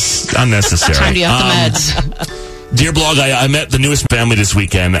amazingness? It's unnecessary. Time to get off the meds. Dear Blog, I met the newest family this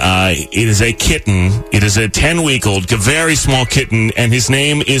weekend. It is a kitten. It is a 10-week-old, a very small kitten, and his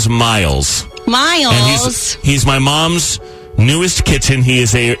name is Miles. Miles. And he's my mom's newest kitten.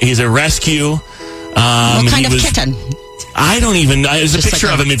 He's a rescue. What kind of kitten? I don't even. There's a picture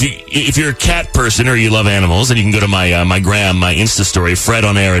of him. If you're a cat person or you love animals, and you can go to my Insta story, Fred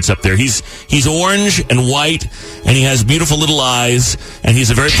on Air. It's up there. He's orange and white, and he has beautiful little eyes, and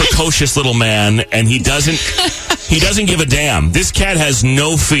he's a very precocious little man, and he doesn't give a damn. This cat has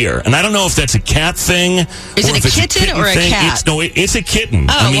no fear, and I don't know if that's a cat thing. Is it a kitten or a cat? It's a kitten.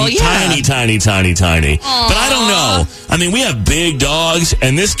 Oh, I mean, well, yeah. tiny. Aww. But I don't know. I mean, we have big dogs,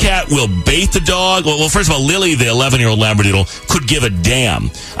 and this cat will bait the dog. Well, first of all, Lily, the 11-year-old Labradoodle, could give a damn.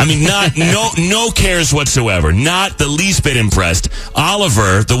 I mean, no cares whatsoever. Not the least bit impressed.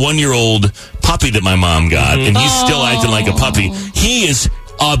 Oliver, the 1-year-old puppy that my mom got, and he's still acting like a puppy. He is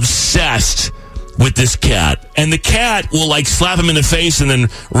obsessed with this cat, and the cat will like slap him in the face and then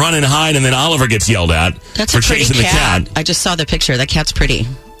run and hide, and then Oliver gets yelled at That's for a pretty chasing cat. the cat. I just saw the picture. That cat's pretty.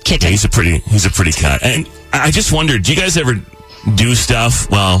 Kitten. Yeah, he's a pretty cat. And I just wondered, do you guys ever do stuff?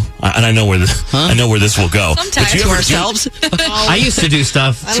 Well, I know where this will go. Sometimes. But do you To ever ourselves. I used to do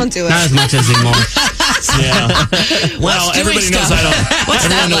stuff. I don't do it. Not as much as anymore. Yeah. Well, What's doing everybody knows stuff? I don't. What's Everyone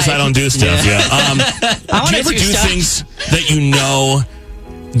that knows like? I don't do stuff. Yeah. I Do you wanna ever do do stuff. things that you know,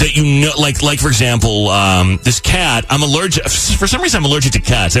 like for example, this cat? I'm allergic. For some reason, I'm allergic to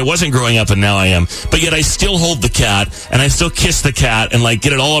cats. I wasn't growing up, and now I am. But yet, I still hold the cat, and I still kiss the cat, and like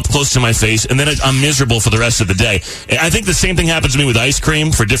get it all up close to my face, and then I'm miserable for the rest of the day. I think the same thing happens to me with ice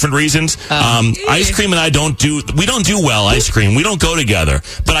cream for different reasons. Ice cream and I don't do well. Ice cream, we don't go together.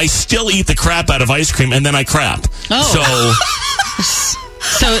 But I still eat the crap out of ice cream, and then I crap. Oh.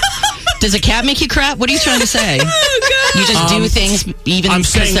 So, does a cat make you crap? What are you trying to say? You just do things even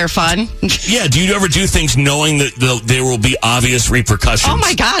because they're fun? Yeah, do you ever do things knowing that there will be obvious repercussions? Oh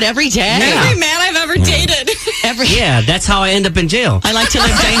my God, every day. Yeah. Every man I've ever dated. Yeah, that's how I end up in jail. I like to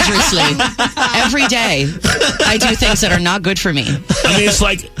live dangerously. Every day, I do things that are not good for me. I mean, it's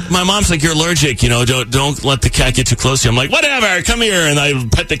like, my mom's like, you're allergic, don't let the cat get too close to you. I'm like, whatever, come here. And I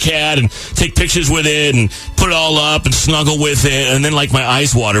pet the cat and take pictures with it and put it all up and snuggle with it. And then like my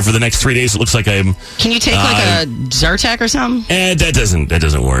eyes water for the next 3 days. It looks like I'm... Can you take like a Zyrtec or something? That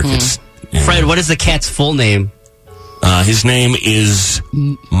doesn't work. It's, Fred, what is the cat's full name? His name is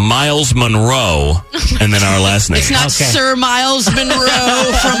Miles Monroe, and then our last name. It's not Sir Miles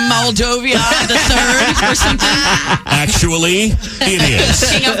Monroe from Moldova the Third or something. Actually, it is.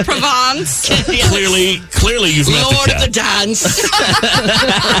 King of Provence. Clearly, you've met Lord the cat. of the Dance.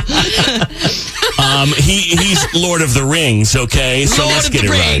 He's Lord of the Rings. Okay, so Lord let's of get the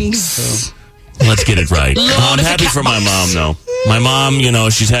it Rings. right. Let's get it right. I'm of happy the for my Cowboys. mom, though. My mom,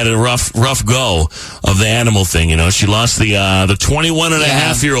 she's had a rough go of the animal thing. She lost the 21 and a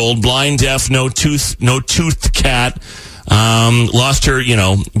half year old blind, deaf, no toothed cat. Lost her,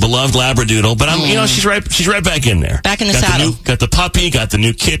 beloved Labradoodle, but she's right back in there. Back in the saddle. Got the puppy, got the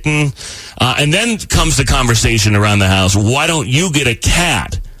new kitten, and then comes the conversation around the house. Why don't you get a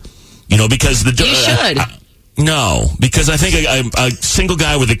cat? Because the You should. No, because I think a single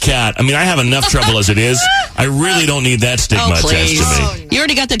guy with a cat, I have enough trouble as it is. I really don't need that stigma attached to me. You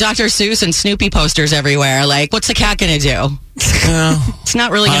already got the Dr. Seuss and Snoopy posters everywhere. Like, what's the cat going to do? It's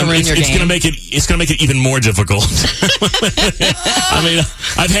not really going to ruin your game. It's going to make it even more difficult.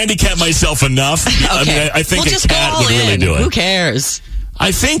 I've handicapped myself enough. Okay. I think just a cat go would really in. do it. Who cares?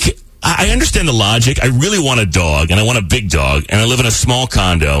 I think I understand the logic. I really want a dog, and I want a big dog, and I live in a small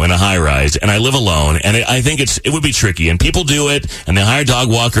condo in a high-rise, and I live alone, and I think it would be tricky, and people do it, and they hire dog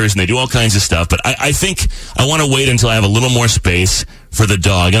walkers, and they do all kinds of stuff, but I think I want to wait until I have a little more space for the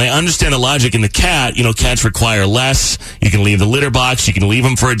dog, and I understand the logic in the cat. Cats require less. You can leave the litter box. You can leave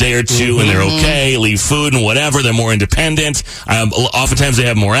them for a day or two, and they're okay. Leave food and whatever. They're more independent. Oftentimes they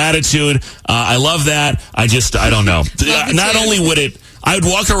have more attitude. I love that. I don't know. Not only would it... I would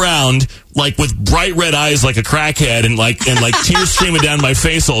walk around with bright red eyes like a crackhead and tears streaming down my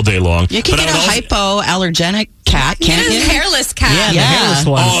face all day long. You can get a hypoallergenic cat, can't you? Hairless cat. Yeah, the hairless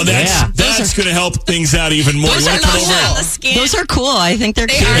ones. Oh, that's going to help things out even more. Those You are wanna come cool. over? The skin. Those are cool. I think they're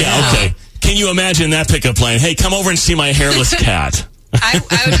cute. Yeah, okay. Can you imagine that pickup line? Hey, come over and see my hairless cat. I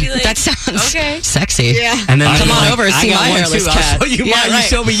would be like, That sounds Yeah. sexy. And then Come on over and see my one hairless too. cat. I'll show you mine. You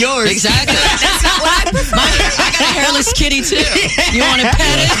show me yours. Exactly. That's not what I prefer. I got a hairless kitty too. You want to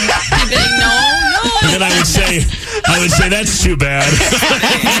pet it? I'd be like, no. And then I would say that's too bad.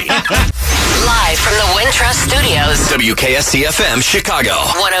 Live from the Wintrust Studios. WKSC-FM Chicago.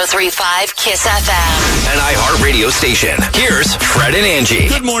 103.5 KISS FM. An iHeartRadio station. Here's Fred and Angie.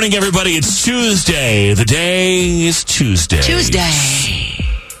 Good morning, everybody. It's Tuesday. The day is Tuesday.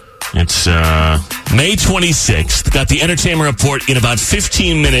 It's May 26th. Got the entertainment report in about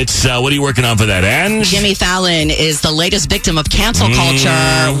 15 minutes. What are you working on for that, Ange? Jimmy Fallon is the latest victim of cancel culture.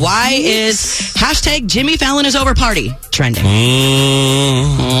 Why is hashtag Jimmy Fallon is over party trending?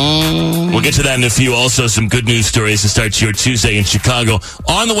 We'll get to that in a few. Also, some good news stories to start your Tuesday in Chicago.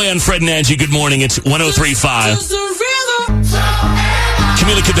 On the way on Fred and Angie, good morning. It's 103.5.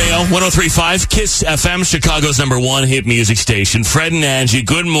 Camila Cabello, 103.5, KISS FM, Chicago's #1 hit music station. Fred and Angie,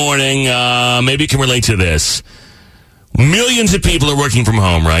 good morning. Maybe you can relate to this. Millions of people are working from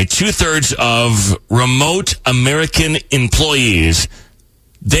home, right? 2/3 of remote American employees,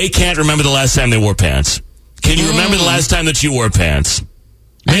 they can't remember the last time they wore pants. Can you remember the last time that you wore pants?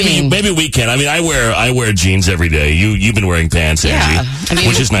 Maybe we can. I wear jeans every day. You've been wearing pants, Angie,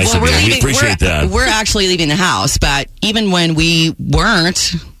 which is nice of you. We appreciate that. We're actually leaving the house, but even when we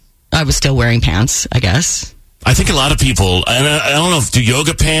weren't, I was still wearing pants, I guess. I think a lot of people, and I don't know if do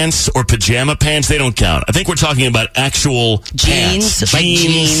yoga pants or pajama pants, they don't count. I think we're talking about actual jeans, pants. like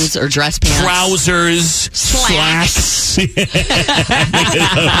jeans or dress pants. Trousers, slacks.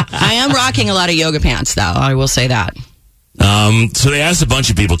 I am rocking a lot of yoga pants, though. I will say that. So they asked a bunch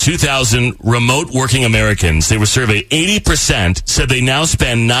of people, 2,000 remote working Americans. They were surveyed. 80% said they now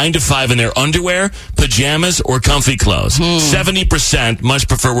spend 9 to 5 in their underwear, pajamas, or comfy clothes. 70% much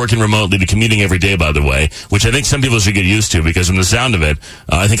prefer working remotely to commuting every day, by the way, which I think some people should get used to because from the sound of it,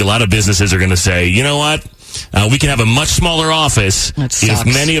 I think a lot of businesses are going to say, you know what? We can have a much smaller office if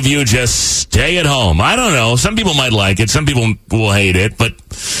many of you just stay at home. I don't know. Some people might like it. Some people will hate it. But,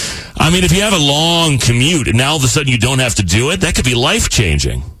 if you have a long commute and now all of a sudden you don't have to do it, that could be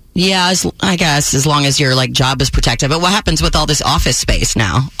life-changing. Yeah, I guess, as long as your job is protected. But what happens with all this office space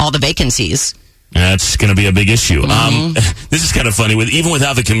now? All the vacancies? That's going to be a big issue. This is kind of funny. Even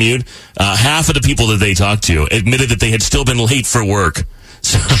without the commute, half of the people that they talked to admitted that they had still been late for work.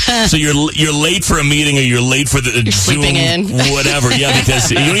 So you're late for a meeting or you're late for the Zoom, sleeping in. Whatever. Yeah,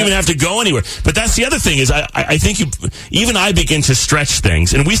 because you don't even have to go anywhere. But that's the other thing is I think even I begin to stretch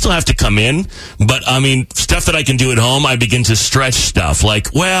things, and we still have to come in. But stuff that I can do at home, I begin to stretch stuff.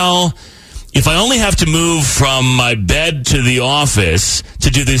 if I only have to move from my bed to the office to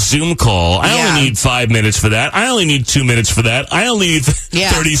do this Zoom call, I only need 5 minutes for that. I only need 2 minutes for that. I only need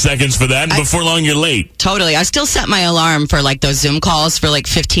 30 seconds for that. And before long, you're late. Totally. I still set my alarm for like those Zoom calls for like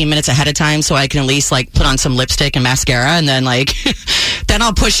 15 minutes ahead of time so I can at least like put on some lipstick and mascara and then like, then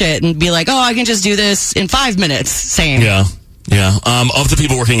I'll push it and be like, oh, I can just do this in 5 minutes. Same. Yeah. Yeah. Of the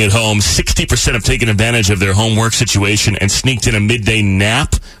people working at home, 60% have taken advantage of their home work situation and sneaked in a midday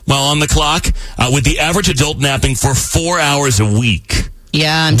nap while on the clock, with the average adult napping for 4 hours a week.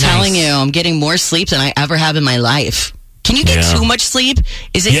 Yeah, I'm telling you, I'm getting more sleep than I ever have in my life. Can you get too much sleep?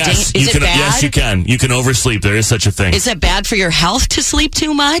 Is it yes, is it bad? Yes, you can. You can oversleep. There is such a thing. Is it bad for your health to sleep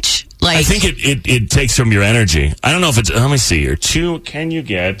too much? Like, I think it takes from your energy. I don't know if it's. Let me see here. Can you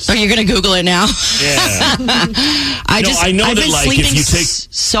get? Oh, you're gonna Google it now? Yeah. I know I've been like sleeping if you take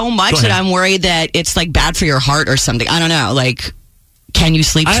so much that I'm worried that it's like bad for your heart or something. I don't know. Like, can you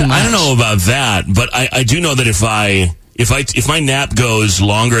sleep too much? I don't know about that, but I do know that if my nap goes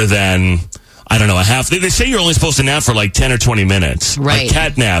longer than, I don't know, a half. They say you're only supposed to nap for like 10 or 20 minutes. Right. Like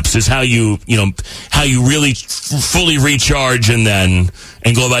cat naps is how you really fully recharge and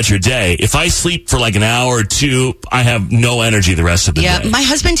go about your day. If I sleep for like an hour or two, I have no energy the rest of the day. Yeah, my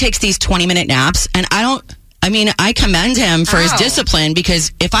husband takes these 20-minute naps, and I commend him for his discipline,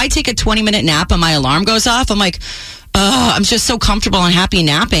 because if I take a 20-minute nap and my alarm goes off, I'm like, I'm just so comfortable and happy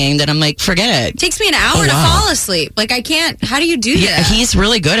napping that I'm like, forget it. It takes me an hour to fall asleep. Like, I can't. How do you do that? Yeah, he's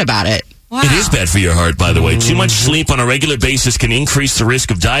really good about it. Wow. It is bad for your heart, by the way. Too much sleep on a regular basis can increase the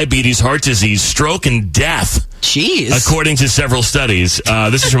risk of diabetes, heart disease, stroke, and death. Jeez. According to several studies.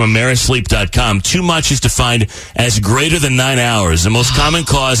 This is from Amerisleep.com. Too much is defined as greater than 9 hours. The most common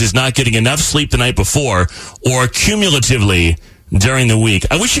cause is not getting enough sleep the night before or cumulatively during the week.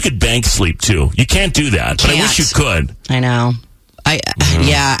 I wish you could bank sleep, too. You can't do that, but I wish you could. I know. I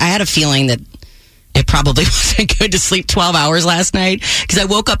had a feeling that it probably wasn't good to sleep 12 hours last night, because I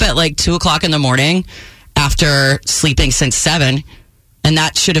woke up at like 2 o'clock in the morning after sleeping since 7, and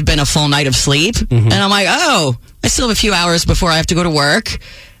that should have been a full night of sleep. And I'm like, oh, I still have a few hours before I have to go to work,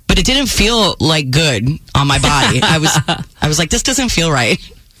 but it didn't feel like good on my body. I was like, this doesn't feel right.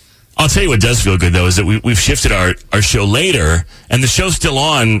 I'll tell you what does feel good, though, is that we've shifted our show later, and the show's still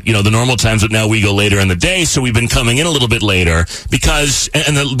on, the normal times, but now we go later in the day, so we've been coming in a little bit later because,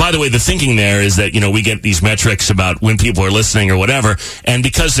 by the way, the thinking there is that, we get these metrics about when people are listening or whatever, and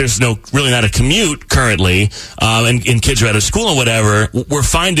because there's really not a commute currently, and kids are out of school or whatever, we're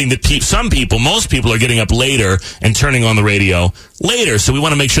finding that most people are getting up later and turning on the radio later, so we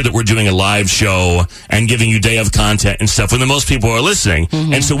want to make sure that we're doing a live show and giving you day of content and stuff when the most people are listening.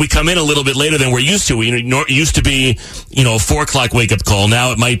 And so we come in a little bit later than we're used to. It used to be, a 4 o'clock wake up call.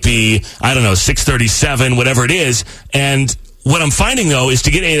 Now it might be, 6:37, whatever it is. And what I'm finding, though, is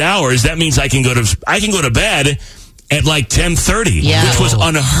to get 8 hours, that means I can go to bed at like 10:30, which was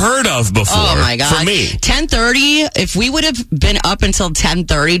unheard of before. Oh my God. For me. 10:30, if we would have been up until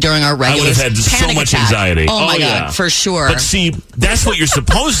 10:30 during our regular, I would have had so much anxiety. Oh my God, for sure. But see, that's what you're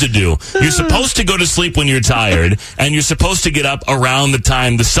supposed to do. You're supposed to go to sleep when you're tired, and you're supposed to get up around the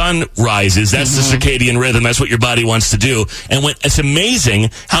time the sun rises. That's the circadian rhythm. That's what your body wants to do. And it's amazing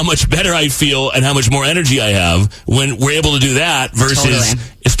how much better I feel and how much more energy I have when we're able to do that versus,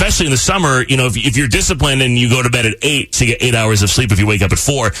 especially in the summer, if you're disciplined and you go to bed at 8 to get 8 hours of sleep if you wake up at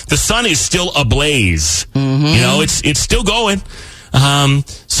 4, the sun is still ablaze. It's still going.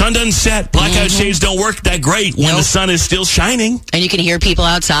 Sun doesn't set. Blackout shades don't work that great when the sun is still shining. And you can hear people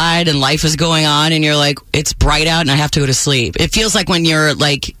outside and life is going on, and you're like, it's bright out and I have to go to sleep. It feels like when you're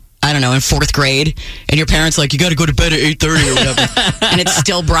like, I don't know, in 4th grade, and your parents are like, you got to go to bed at 8:30 or whatever, and it's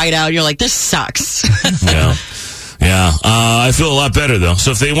still bright out. You're like, this sucks. Yeah. I feel a lot better, though. So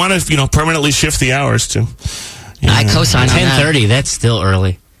if they want to, permanently shift the hours to... I co-sign on 10:30, that's still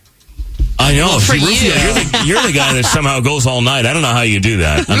early. I know. Well, for you're the guy that somehow goes all night. I don't know how you do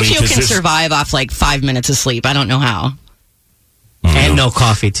that. Rufio can survive off like 5 minutes of sleep. I don't know how. And no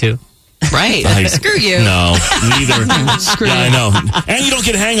coffee, too. Right. Screw you. No, neither. Screw you. I know. And you don't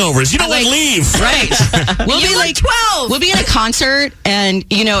get hangovers. You don't leave. Right. We'll be like 12. We'll be in a concert, and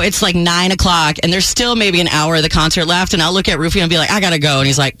it's like 9 o'clock, and there's still maybe an hour of the concert left, and I'll look at Rufio and be like, I gotta go, and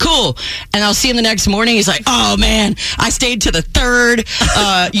he's like, cool. And I'll see him the next morning. He's like, oh man, I stayed to the 3rd,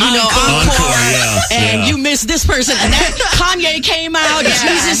 encore, and you missed this person, and then Kanye came out,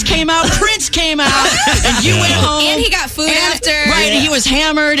 Jesus came out, Prince came out, and you went home, and he got food after. Right, and he was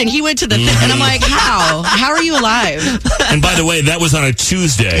hammered, and he went to the and I'm like, how are you alive? And by the way, that was on a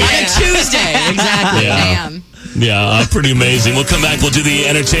Tuesday. On a Tuesday, exactly. Yeah. Damn. Yeah, pretty amazing. We'll come back. We'll do the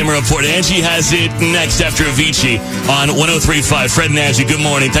entertainment report. Angie has it next after Avicii on 103.5. Fred and Angie, good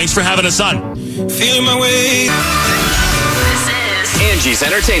morning. Thanks for having us on. Feeling my way. Angie's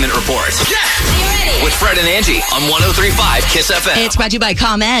Entertainment Report. With Fred and Angie on 103.5 Kiss FM. It's brought to you by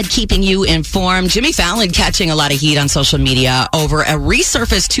ComEd, keeping you informed. Jimmy Fallon catching a lot of heat on social media over a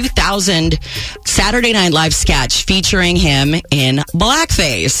resurfaced 2000 Saturday Night Live sketch featuring him in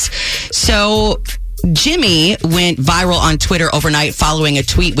blackface. So Jimmy went viral on Twitter overnight following a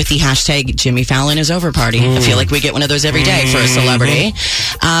tweet with the hashtag Jimmy Fallon is over party. I feel like we get one of those every day for a celebrity.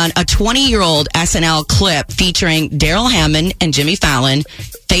 On a 20-year-old SNL clip featuring Daryl Hammond and Jimmy Fallon,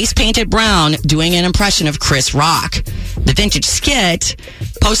 face painted brown, doing an impression of Chris Rock. The vintage skit,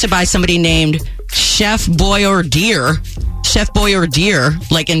 posted by somebody named Chef Boyardee,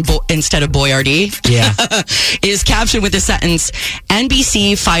 like instead of Boyardee, is captioned with the sentence,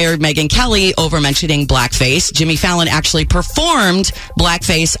 NBC fired Megyn Kelly over mentioning blackface. Jimmy Fallon actually performed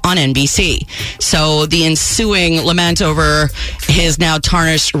blackface on NBC. So the ensuing lament over his now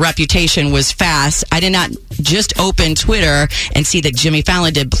tarnished reputation was fast. I did not just open Twitter and see that Jimmy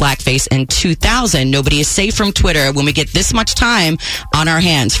Fallon did blackface in 2000. Nobody is safe from Twitter when we get this much time on our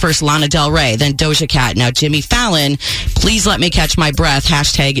hands. First Lana Del Rey, then Doja Cat, now Jimmy Fallon. Please let me catch my breath.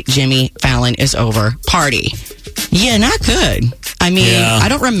 Hashtag Jimmy Fallon is over party. Yeah, not good. I mean, I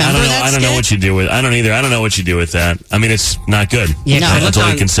don't remember that. I don't know what you do with. I don't either. I don't know what you do with that. I mean, it's not good. Yeah, no, that's all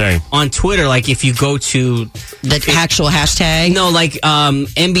I can say. On Twitter, like if you go to the actual hashtag, no, like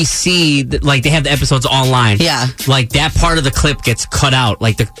NBC, like they have the episodes online. Yeah, like that part of the clip gets cut out.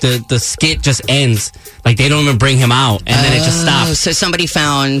 Like the skit just ends. Like they don't even bring him out, and then it just stops. So somebody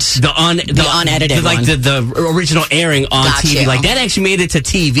found the unedited like one. the original airing on TV. Like that actually made it to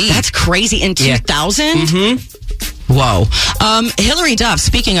TV. That's crazy. In 2000. Mm-hmm. Whoa. Hillary Duff,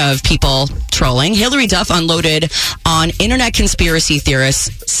 speaking of people trolling, Hillary Duff unloaded on internet conspiracy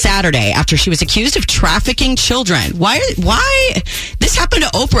theorists Saturday after she was accused of trafficking children. Why? This happened to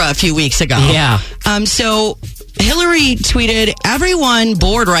Oprah a few weeks ago. Yeah. So Hillary tweeted, everyone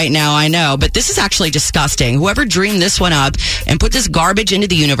bored right now, I know, but this is actually disgusting. Whoever dreamed this one up and put this garbage into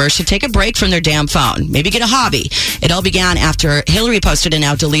the universe should take a break from their damn phone. Maybe get a hobby. It all began after Hillary posted a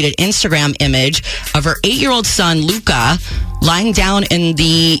now deleted Instagram image of her 8-year-old son, Luca, lying down in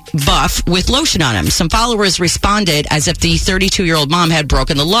the buff with lotion on him. Some followers responded as if the 32-year-old mom had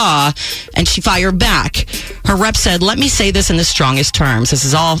broken the law, and she fired back. Her rep said, let me say this in the strongest terms. This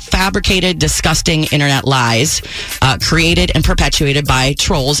is all fabricated, disgusting internet lies created and perpetuated by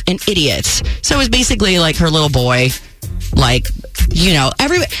trolls and idiots. So it was basically like her little boy, like, you know,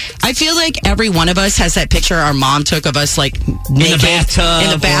 I feel like every one of us has that picture our mom took of us, like, naked in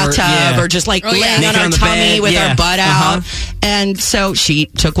the bathtub or just like laying on our tummy with our butt out. And so she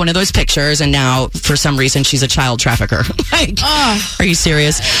took one of those pictures, and now for some reason she's a child trafficker. Like, are you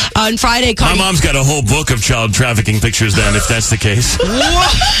serious? On Friday, my mom's got a whole book of child trafficking pictures. Then, if that's the case.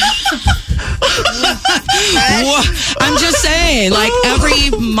 I'm just saying, like, every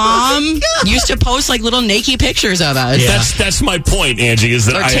mom used to post like little naked pictures of us. Yeah. That's my point, Angie. Is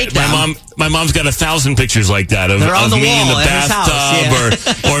that my mom's got 1,000 pictures like that of me in the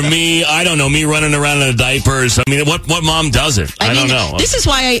bathtub or me. I don't know, me running around in a diaper. I mean, what mom doesn't? I don't know.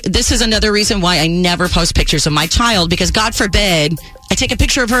 This is another reason why I never post pictures of my child, because God forbid I take a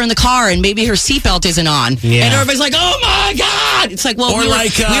picture of her in the car and maybe her seatbelt isn't on. Yeah. And everybody's like, oh my God. It's like, well, we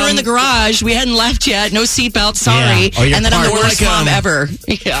were in the garage. We hadn't left yet. No seatbelt. Sorry. Yeah. And then I'm the worst mom ever.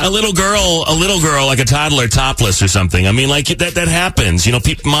 Yeah. A little girl, like a toddler, topless or something. I mean, like that happens. You know,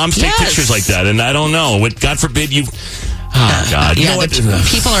 moms take pictures like that. And I don't know. God forbid you. Oh, God. You know what?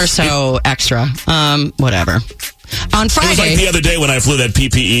 People are so extra. Whatever. On Friday. It was like the other day when I flew that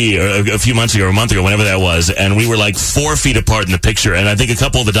PPE, or a few months ago, or a month ago, whenever that was, and we were like 4 feet apart in the picture. And I think a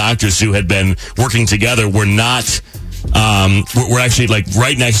couple of the doctors who had been working together were not. We're actually like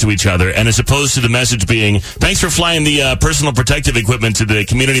right next to each other, and as opposed to the message being, thanks for flying the personal protective equipment to the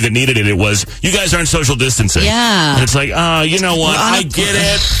community that needed it, it was, you guys aren't social distancing. Yeah. And it's like, you know what, I get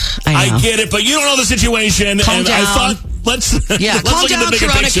it. I get it, but you don't know the situation. Calm down. I thought, let's calm look down, at the bigger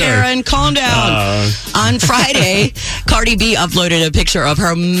Corona picture. Karen, calm down. On Friday, Cardi B uploaded a picture of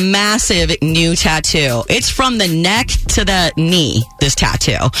her massive new tattoo. It's from the neck to the knee, this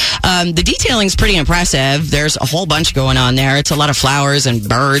tattoo. The detailing's pretty impressive. There's a whole bunch going on there. It's a lot of flowers and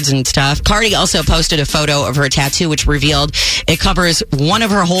birds and stuff. Cardi also posted a photo of her tattoo, which revealed it covers one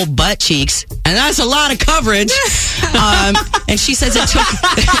of her whole butt cheeks, and that's a lot of coverage. And she says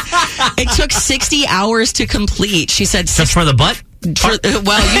it took 60 hours to complete. She said just for the butt? You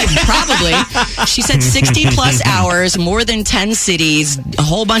probably. She said 60 plus hours, more than 10 cities, a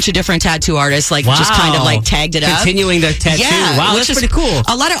whole bunch of different tattoo artists, just kind of tagged it up. Continuing the tattoo. Yeah, Wow, that's pretty cool.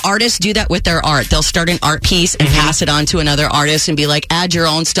 A lot of artists do that with their art. They'll start an art piece and pass it on to another artist and be like, add your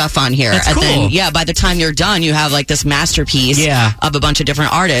own stuff on here. That's and cool. then, by the time you're done, you have this masterpiece of a bunch of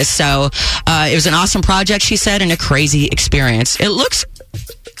different artists. So it was an awesome project, she said, and a crazy experience. It looks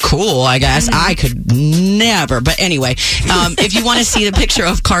cool, I guess. I could never. But anyway, if you want to see the picture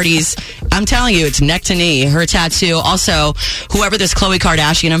of Cardi's, I'm telling you, it's neck to knee, her tattoo. Also, whoever this Khloe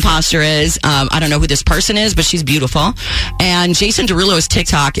Kardashian imposter is, I don't know who this person is, but she's beautiful. And Jason Derulo's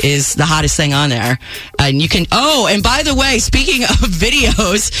TikTok is the hottest thing on there. And you can, and by the way, speaking of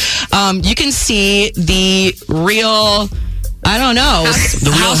videos, you can see the real, I don't know,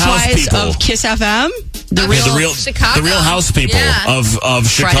 the Real Housewives House people of Kiss FM. The real house people of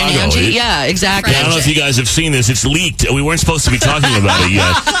Chicago. Fred and Angie. Yeah, exactly. I don't know if you guys have seen this. It's leaked. We weren't supposed to be talking about it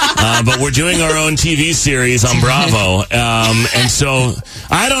yet, but we're doing our own TV series on Bravo, and so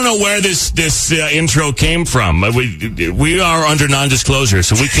I don't know where this intro came from. We are under non-disclosure,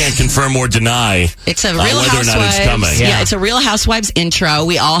 so we can't confirm or deny. It's a Real whether Housewives. or not it's coming. Yeah, it's a Real Housewives intro.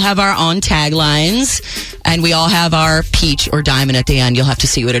 We all have our own taglines, and we all have our peach or diamond at the end. You'll have to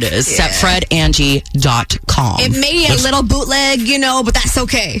see what it is. Yeah. SetFredAngie.com. It may be a little bootleg, but that's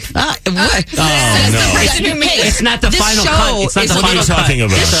okay. What? Oh, no. It's not the This final show cut. It's not is the a final little- cut. talking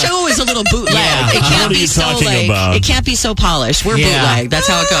about? This show is a little bootleg. Yeah. It can't What are be you so talking about? It can't be so polished. We're bootleg. That's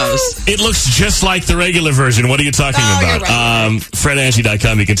how it goes. It looks just like the regular version. What are you talking you're about? right.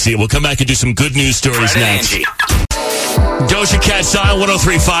 FredAngie.com. You can see it. We'll come back and do some good news stories Fred and next. Angie. Doja Cat style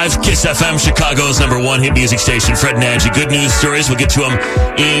 103.5 Kiss FM, Chicago's #1 hit music station. Fred and Angie. Good news stories. We'll get to them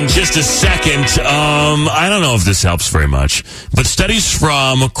in just a second. I don't know if this helps very much, but studies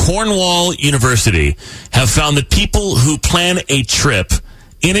from Cornwall University have found that people who plan a trip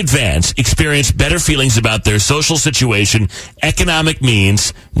in advance experience better feelings about their social situation, economic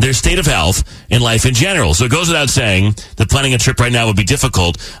means, their state of health, and life in general. So it goes without saying that planning a trip right now would be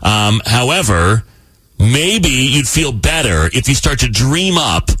difficult. However, maybe you'd feel better if you start to dream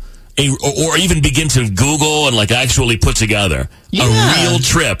up or even begin to Google and actually put together a real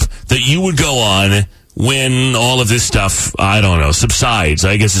trip that you would go on when all of this stuff, I don't know, subsides,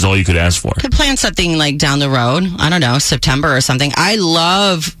 I guess is all you could ask for. Could plan something down the road. I don't know, September or something. I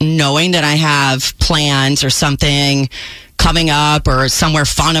love knowing that I have plans or something coming up or somewhere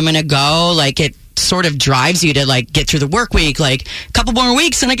fun I'm going to go. It sort of drives you to get through the work week, a couple more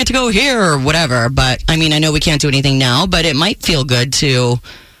weeks and I get to go here or whatever. But I mean, I know we can't do anything now, but it might feel good to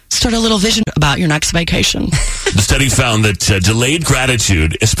start a little vision about your next vacation. The study found that delayed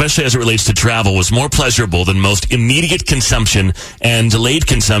gratitude, especially as it relates to travel, was more pleasurable than most immediate consumption and delayed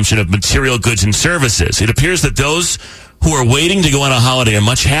consumption of material goods and services. It appears that those who are waiting to go on a holiday are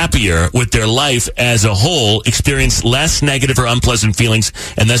much happier with their life as a whole, experience less negative or unpleasant feelings,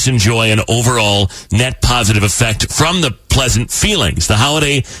 and thus enjoy an overall net positive effect from the pleasant feelings. The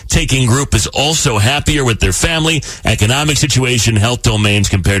holiday-taking group is also happier with their family, economic situation, health domains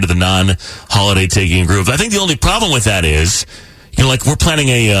compared to the non-holiday-taking group. I think the only problem with that is, we're planning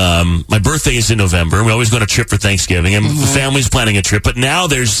my birthday is in November. We always go on a trip for Thanksgiving, and the family's planning a trip, but now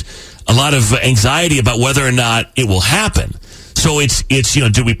there's a lot of anxiety about whether or not it will happen. So it's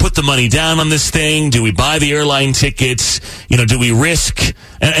do we put the money down on this thing? Do we buy the airline tickets? Do we risk?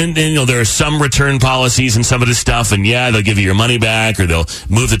 And there are some return policies and some of this stuff, and they'll give you your money back or they'll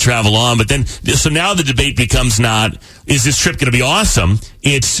move the travel on. But then, so now the debate becomes not, is this trip going to be awesome?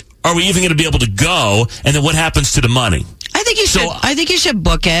 It's, are we even going to be able to go? And then what happens to the money? I think you should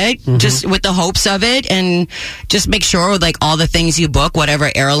book it just with the hopes of it, and just make sure all the things you book,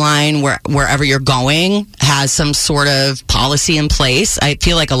 whatever airline, wherever you're going, has some sort of policy in place. I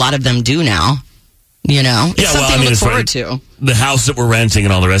feel like a lot of them do now. It's something to look forward to. The house that we're renting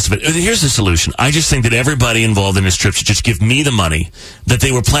and all the rest of it. Here's the solution. I just think that everybody involved in this trip should just give me the money that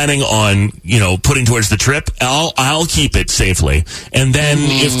they were planning on, putting towards the trip. I'll keep it safely. And then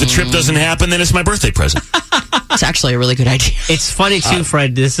if the trip doesn't happen, then it's my birthday present. It's actually a really good idea. It's funny too,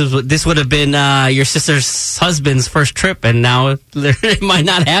 Fred. This would have been your sister's husband's first trip, and now it might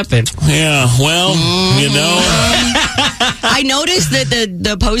not happen. Yeah, well, I noticed that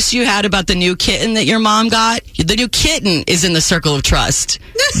the post you had about the new kitten that your mom got, the new kitten is in the circle of trust,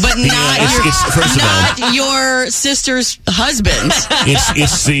 but not your sister's husband.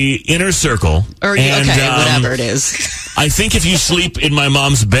 It's the inner circle. Or whatever it is. I think if you sleep in my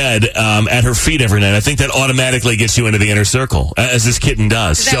mom's bed at her feet every night, I think that automatically gets you into the inner circle, as this kitten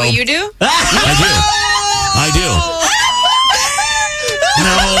does. Is that what you do? I do.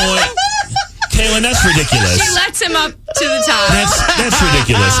 No, Kaylin, that's ridiculous. She lets him up to the top. That's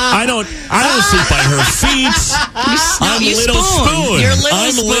ridiculous. I don't sleep by her feet. I'm Little Spoon. You're Little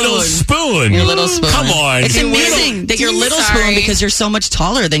I'm Spoon. Little Spoon. You're Little Spoon. Come on. It's amazing that you're Little Sorry. Spoon because you're so much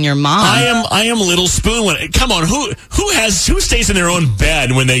taller than your mom. I am Little Spoon. Come on, who stays in their own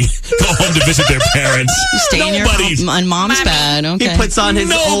bed when they go home to visit their parents? You stay in your on mom's bed. Okay. He puts on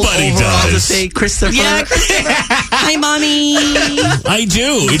his old overall to say Christopher. Yeah, hi, mommy. I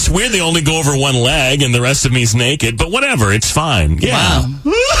do. It's weird they only go over one leg and the rest of me's naked, but whatever. It's fine. Yeah. Wow.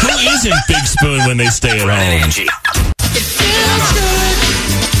 Who isn't Big Spoon when they stay at Fred and home? Angie.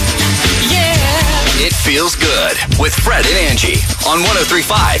 It feels good with Fred and Angie on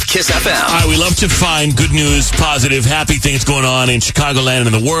 103.5 KISS FM. All right, we love to find good news, positive, happy things going on in Chicagoland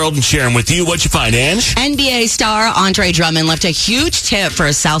and in the world and share them with you. What'd you find, Ange? NBA star Andre Drummond left a huge tip for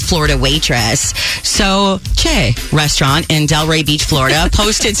a South Florida waitress. So, Che restaurant in Delray Beach, Florida,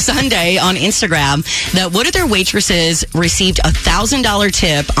 posted Sunday on Instagram that one of their waitresses received a $1,000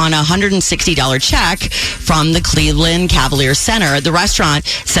 tip on a $160 check from the Cleveland Cavaliers Center. The restaurant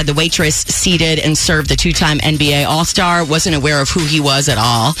said the waitress seated and served the two-time NBA All-Star wasn't aware of who he was at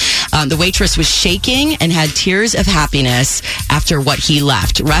all. The waitress was shaking and had tears of happiness after what he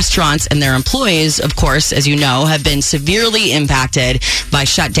left. Restaurants and their employees, of course, as you know, have been severely impacted by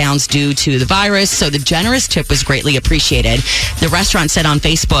shutdowns due to the virus, so the generous tip was greatly appreciated. The restaurant said on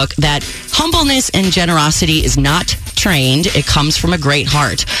Facebook that humbleness and generosity is not trained. It comes from a great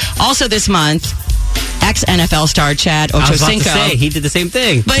heart. Also this month, ex-NFL star Chad I was about to Ochocinco. say, he did the same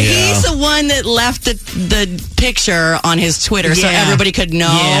thing. But he's the one that left the picture on his Twitter so Yeah. everybody could know.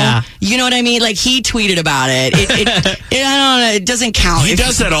 Yeah. You know what I mean? Like, he tweeted about it. I don't know. It doesn't count. He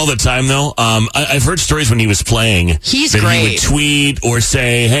does that all the time, though. I've heard stories when he was playing. He's that great. He would tweet or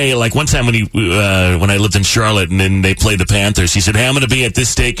say, "Hey," like one time when I lived in Charlotte and then they played the Panthers, he said, "Hey, I'm going to be at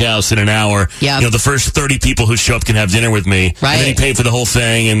this steakhouse in an hour. Yep. You know, the first 30 people who show up can have dinner with me." Right. And then he paid for the whole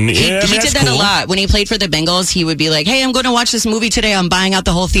thing. And He yeah, I mean, did that's that cool. a lot. When he played for the Bengals, he would be like, "Hey, I'm going to watch this movie today. I'm buying out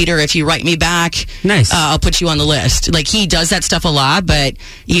the whole theater. If you write me back, Nice. I'll put you on the list." Like, he does that stuff a lot, but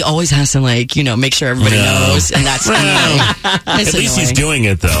he always has to, like, you know, make sure everybody knows. And that's annoying. At It's least he's annoying. doing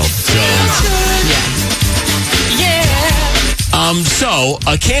it, though. So. So,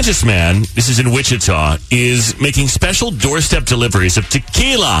 a Kansas man, this is in Wichita, is making special doorstep deliveries of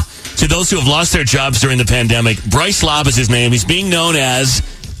tequila to those who have lost their jobs during the pandemic. Bryce Lobb is his name. He's being known as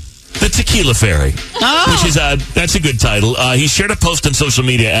the Tequila Fairy, which is that's a good title. He shared a post on social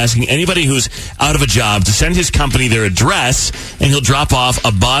media asking anybody who's out of a job to send his company their address, and he'll drop off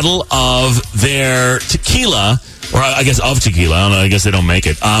a bottle of their tequila, or I guess of tequila, I don't know, I guess they don't make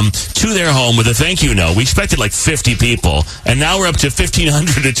it, to their home with a thank you note. We expected like 50 people, and now we're up to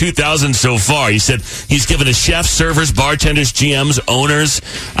 1,500 to 2,000 so far. He said he's given to chefs, servers, bartenders, GMs, owners.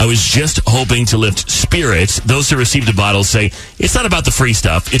 I was just hoping to lift spirits. Those who received the bottles say it's not about the free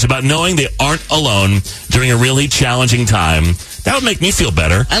stuff. It's about knowing they aren't alone during a really challenging time. That would make me feel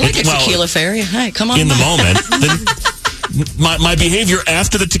better. I like a tequila fairy. Hey, come on. In the moment. My behavior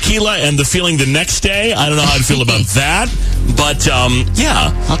after the tequila and the feeling the next day, I don't know how I'd feel about that. But,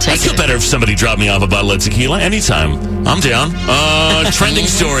 yeah. I'd feel better if somebody dropped me off a bottle of tequila anytime. I'm down. Trending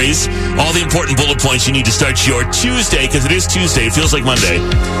stories. All the important bullet points you need to start your Tuesday, because it is Tuesday. It feels like Monday.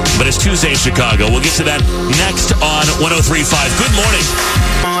 But it's Tuesday in Chicago. We'll get to that next on 103.5. Good morning.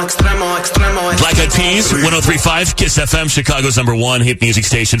 Black Eyed Peas, 103.5, KISS FM, Chicago's #1 hit music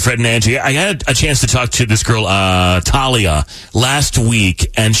station. Fred and Angie. I had a chance to talk to this girl, Talia, last week,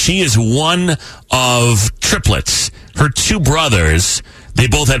 and she is one of triplets. Her two brothers, they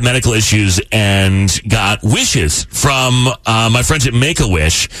both had medical issues and got wishes from my friends at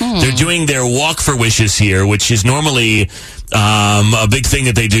Make-A-Wish. They're doing their Walk for Wishes here, which is normally a big thing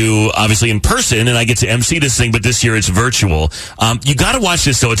that they do, obviously, in person, and I get to MC this thing, but this year it's virtual. You got to watch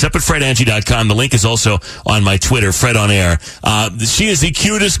this, though. It's up at fredangie.com. The link is also on my Twitter, Fred on Air. She is the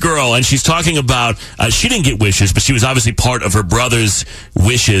cutest girl, and she's talking about, she didn't get wishes, but she was obviously part of her brother's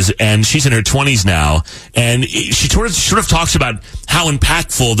wishes, and she's in her 20s now, and she sort of talks about how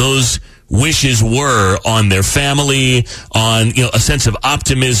impactful those wishes were on their family, on, you know, a sense of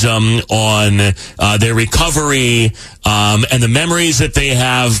optimism, on their recovery, and the memories that they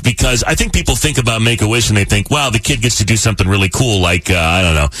have, because I think people think about Make-A-Wish and they think, wow, the kid gets to do something really cool, like, I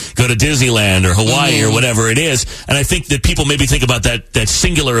don't know, go to Disneyland or Hawaii or whatever it is. And I think that people maybe think about that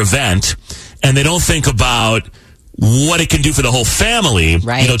singular event, and they don't think about what it can do for the whole family,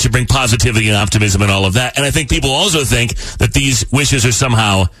 right, you know, to bring positivity and optimism and all of that. And I think people also think that these wishes are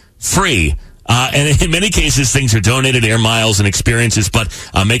somehow free. And in many cases, things are donated, air miles and experiences, but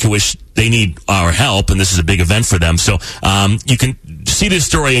Make-A-Wish, they need our help, and this is a big event for them. So you can see this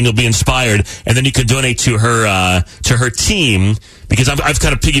story and you'll be inspired, and then you can donate to her team, because I've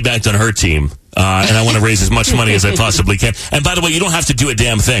kind of piggybacked on her team. And I want to raise as much money as I possibly can. And by the way, you don't have to do a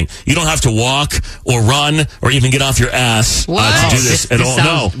damn thing. You don't have to walk or run or even get off your ass to do this at all.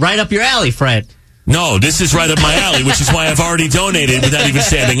 No. Right up your alley, Fred. No, this is right up my alley, which is why I've already donated without even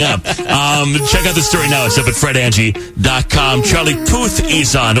standing up. Check out the story now. It's up at fredangie.com. Charlie Puth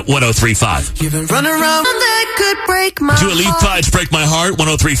is on 103.5. You've been running around that could break my Dua Lipa, It's Break My Heart,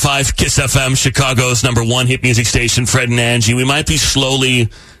 103.5 Kiss FM, Chicago's #1 hit music station, Fred and Angie. We might be slowly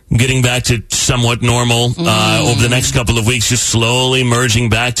getting back to somewhat normal over the next couple of weeks, just slowly merging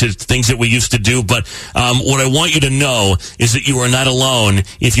back to things that we used to do. But what I want you to know is that you are not alone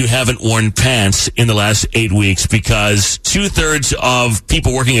if you haven't worn pants in the last 8 weeks, because 2/3 of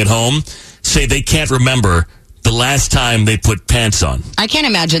people working at home say they can't remember the last time they put pants on. I can't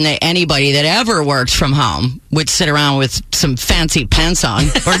imagine that anybody that ever worked from home would sit around with some fancy pants on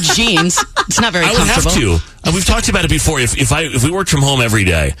or jeans. It's not very comfortable. I would have to. We've talked about it before. If we worked from home every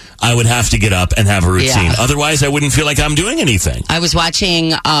day, I would have to get up and have a routine. Yeah. Otherwise, I wouldn't feel like I'm doing anything. I was watching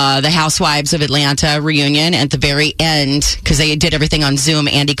the Housewives of Atlanta reunion at the very end, because they did everything on Zoom.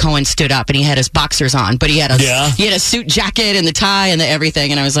 Andy Cohen stood up and he had his boxers on, but he had a suit jacket and the tie and the everything.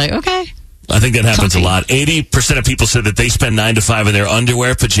 And I was like, okay. I think that happens a lot. 80% of people said that they spend 9 to 5 in their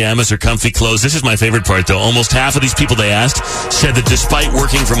underwear, pajamas, or comfy clothes. This is my favorite part, though. Almost half of these people they asked said that despite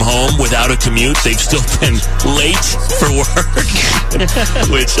working from home without a commute, they've still been late for work.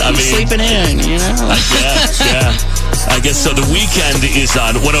 Which, I mean... Sleeping in, you know? I guess, yeah. I guess so. The Weekend is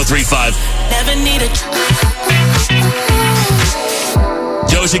on 103.5. Never needed.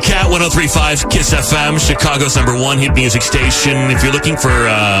 Doja Cat, 103.5 Kiss FM, Chicago's #1 hit music station. If you're looking for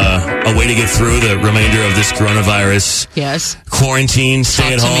a way to get through the remainder of this coronavirus quarantine,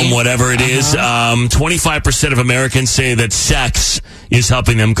 stay at home, whatever it is, 25% of Americans say that sex is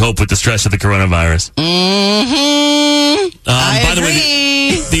helping them cope with the stress of the coronavirus. By the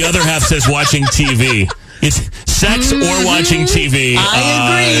way, the other half says watching TV. It's sex or watching TV. I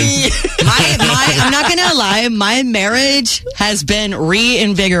agree. I'm not going to lie. My marriage has been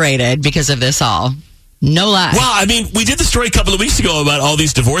reinvigorated because of this all. No lie. Well, I mean, we did the story a couple of weeks ago about all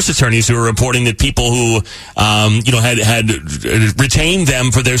these divorce attorneys who were reporting that people who, had retained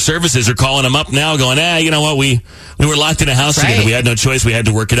them for their services are calling them up now going, you know what, we were locked in a house together. We had no choice. We had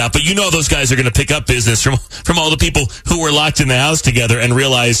to work it out. But you know those guys are going to pick up business from all the people who were locked in the house together and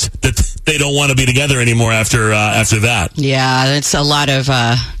realize that they don't want to be together anymore after that. Yeah, it's a lot of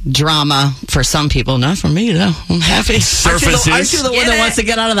drama for some people. Not for me, though. I'm happy. Surfaces. Aren't you the one that wants to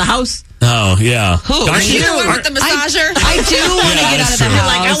get out of the house? Oh, yeah. Who? Are you the one with the massager? I do want to get out of the house.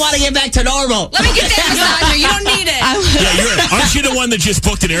 Like, I want to get back to normal. Let me get that massager. You don't need it. Aren't you the one that just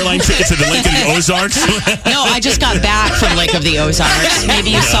booked an airline ticket to the Lake of the Ozarks? No, I just got back from Lake of the Ozarks. Maybe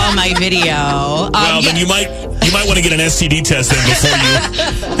you saw my video. Well, then you might want to get an STD test then before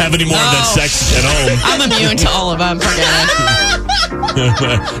you have any more of that sex at home. I'm immune to all of them. Forget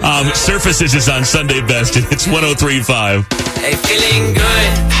it. Surfaces is on Sunday Best. It's 103.5. Hey, feeling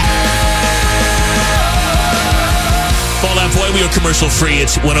good. Fall Out Boy, we are commercial free.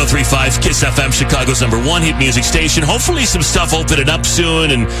 It's 103.5 Kiss FM, Chicago's #1 hit music station. Hopefully some stuff opening up soon,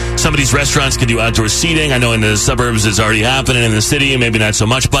 and some of these restaurants can do outdoor seating. I know in the suburbs it's already happening, in the city maybe not so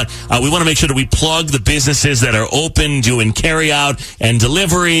much, but we want to make sure that we plug the businesses that are open, doing carry out and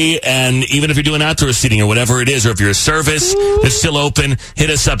delivery, and even if you're doing outdoor seating or whatever it is, or if you're a service that's still open,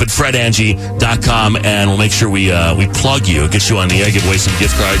 hit us up at fredangie.com and we'll make sure we plug you, get you on the air, give away some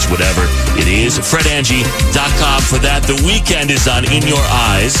gift cards, whatever it is. fredangie.com for that. The Weekend is on In Your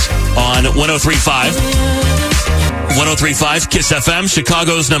Eyes on 103.5. 103.5 Kiss FM,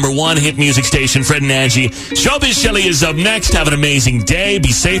 Chicago's #1 hit music station. Fred and Angie. Showbiz Shelley is up next. Have an amazing day.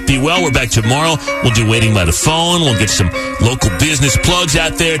 Be safe, be well. We're back tomorrow. We'll do Waiting by the Phone. We'll get some local business plugs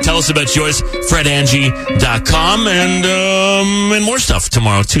out there. Tell us about yours. fredangie.com and more stuff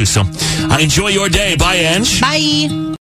tomorrow, too. So enjoy your day. Bye, Ange. Bye.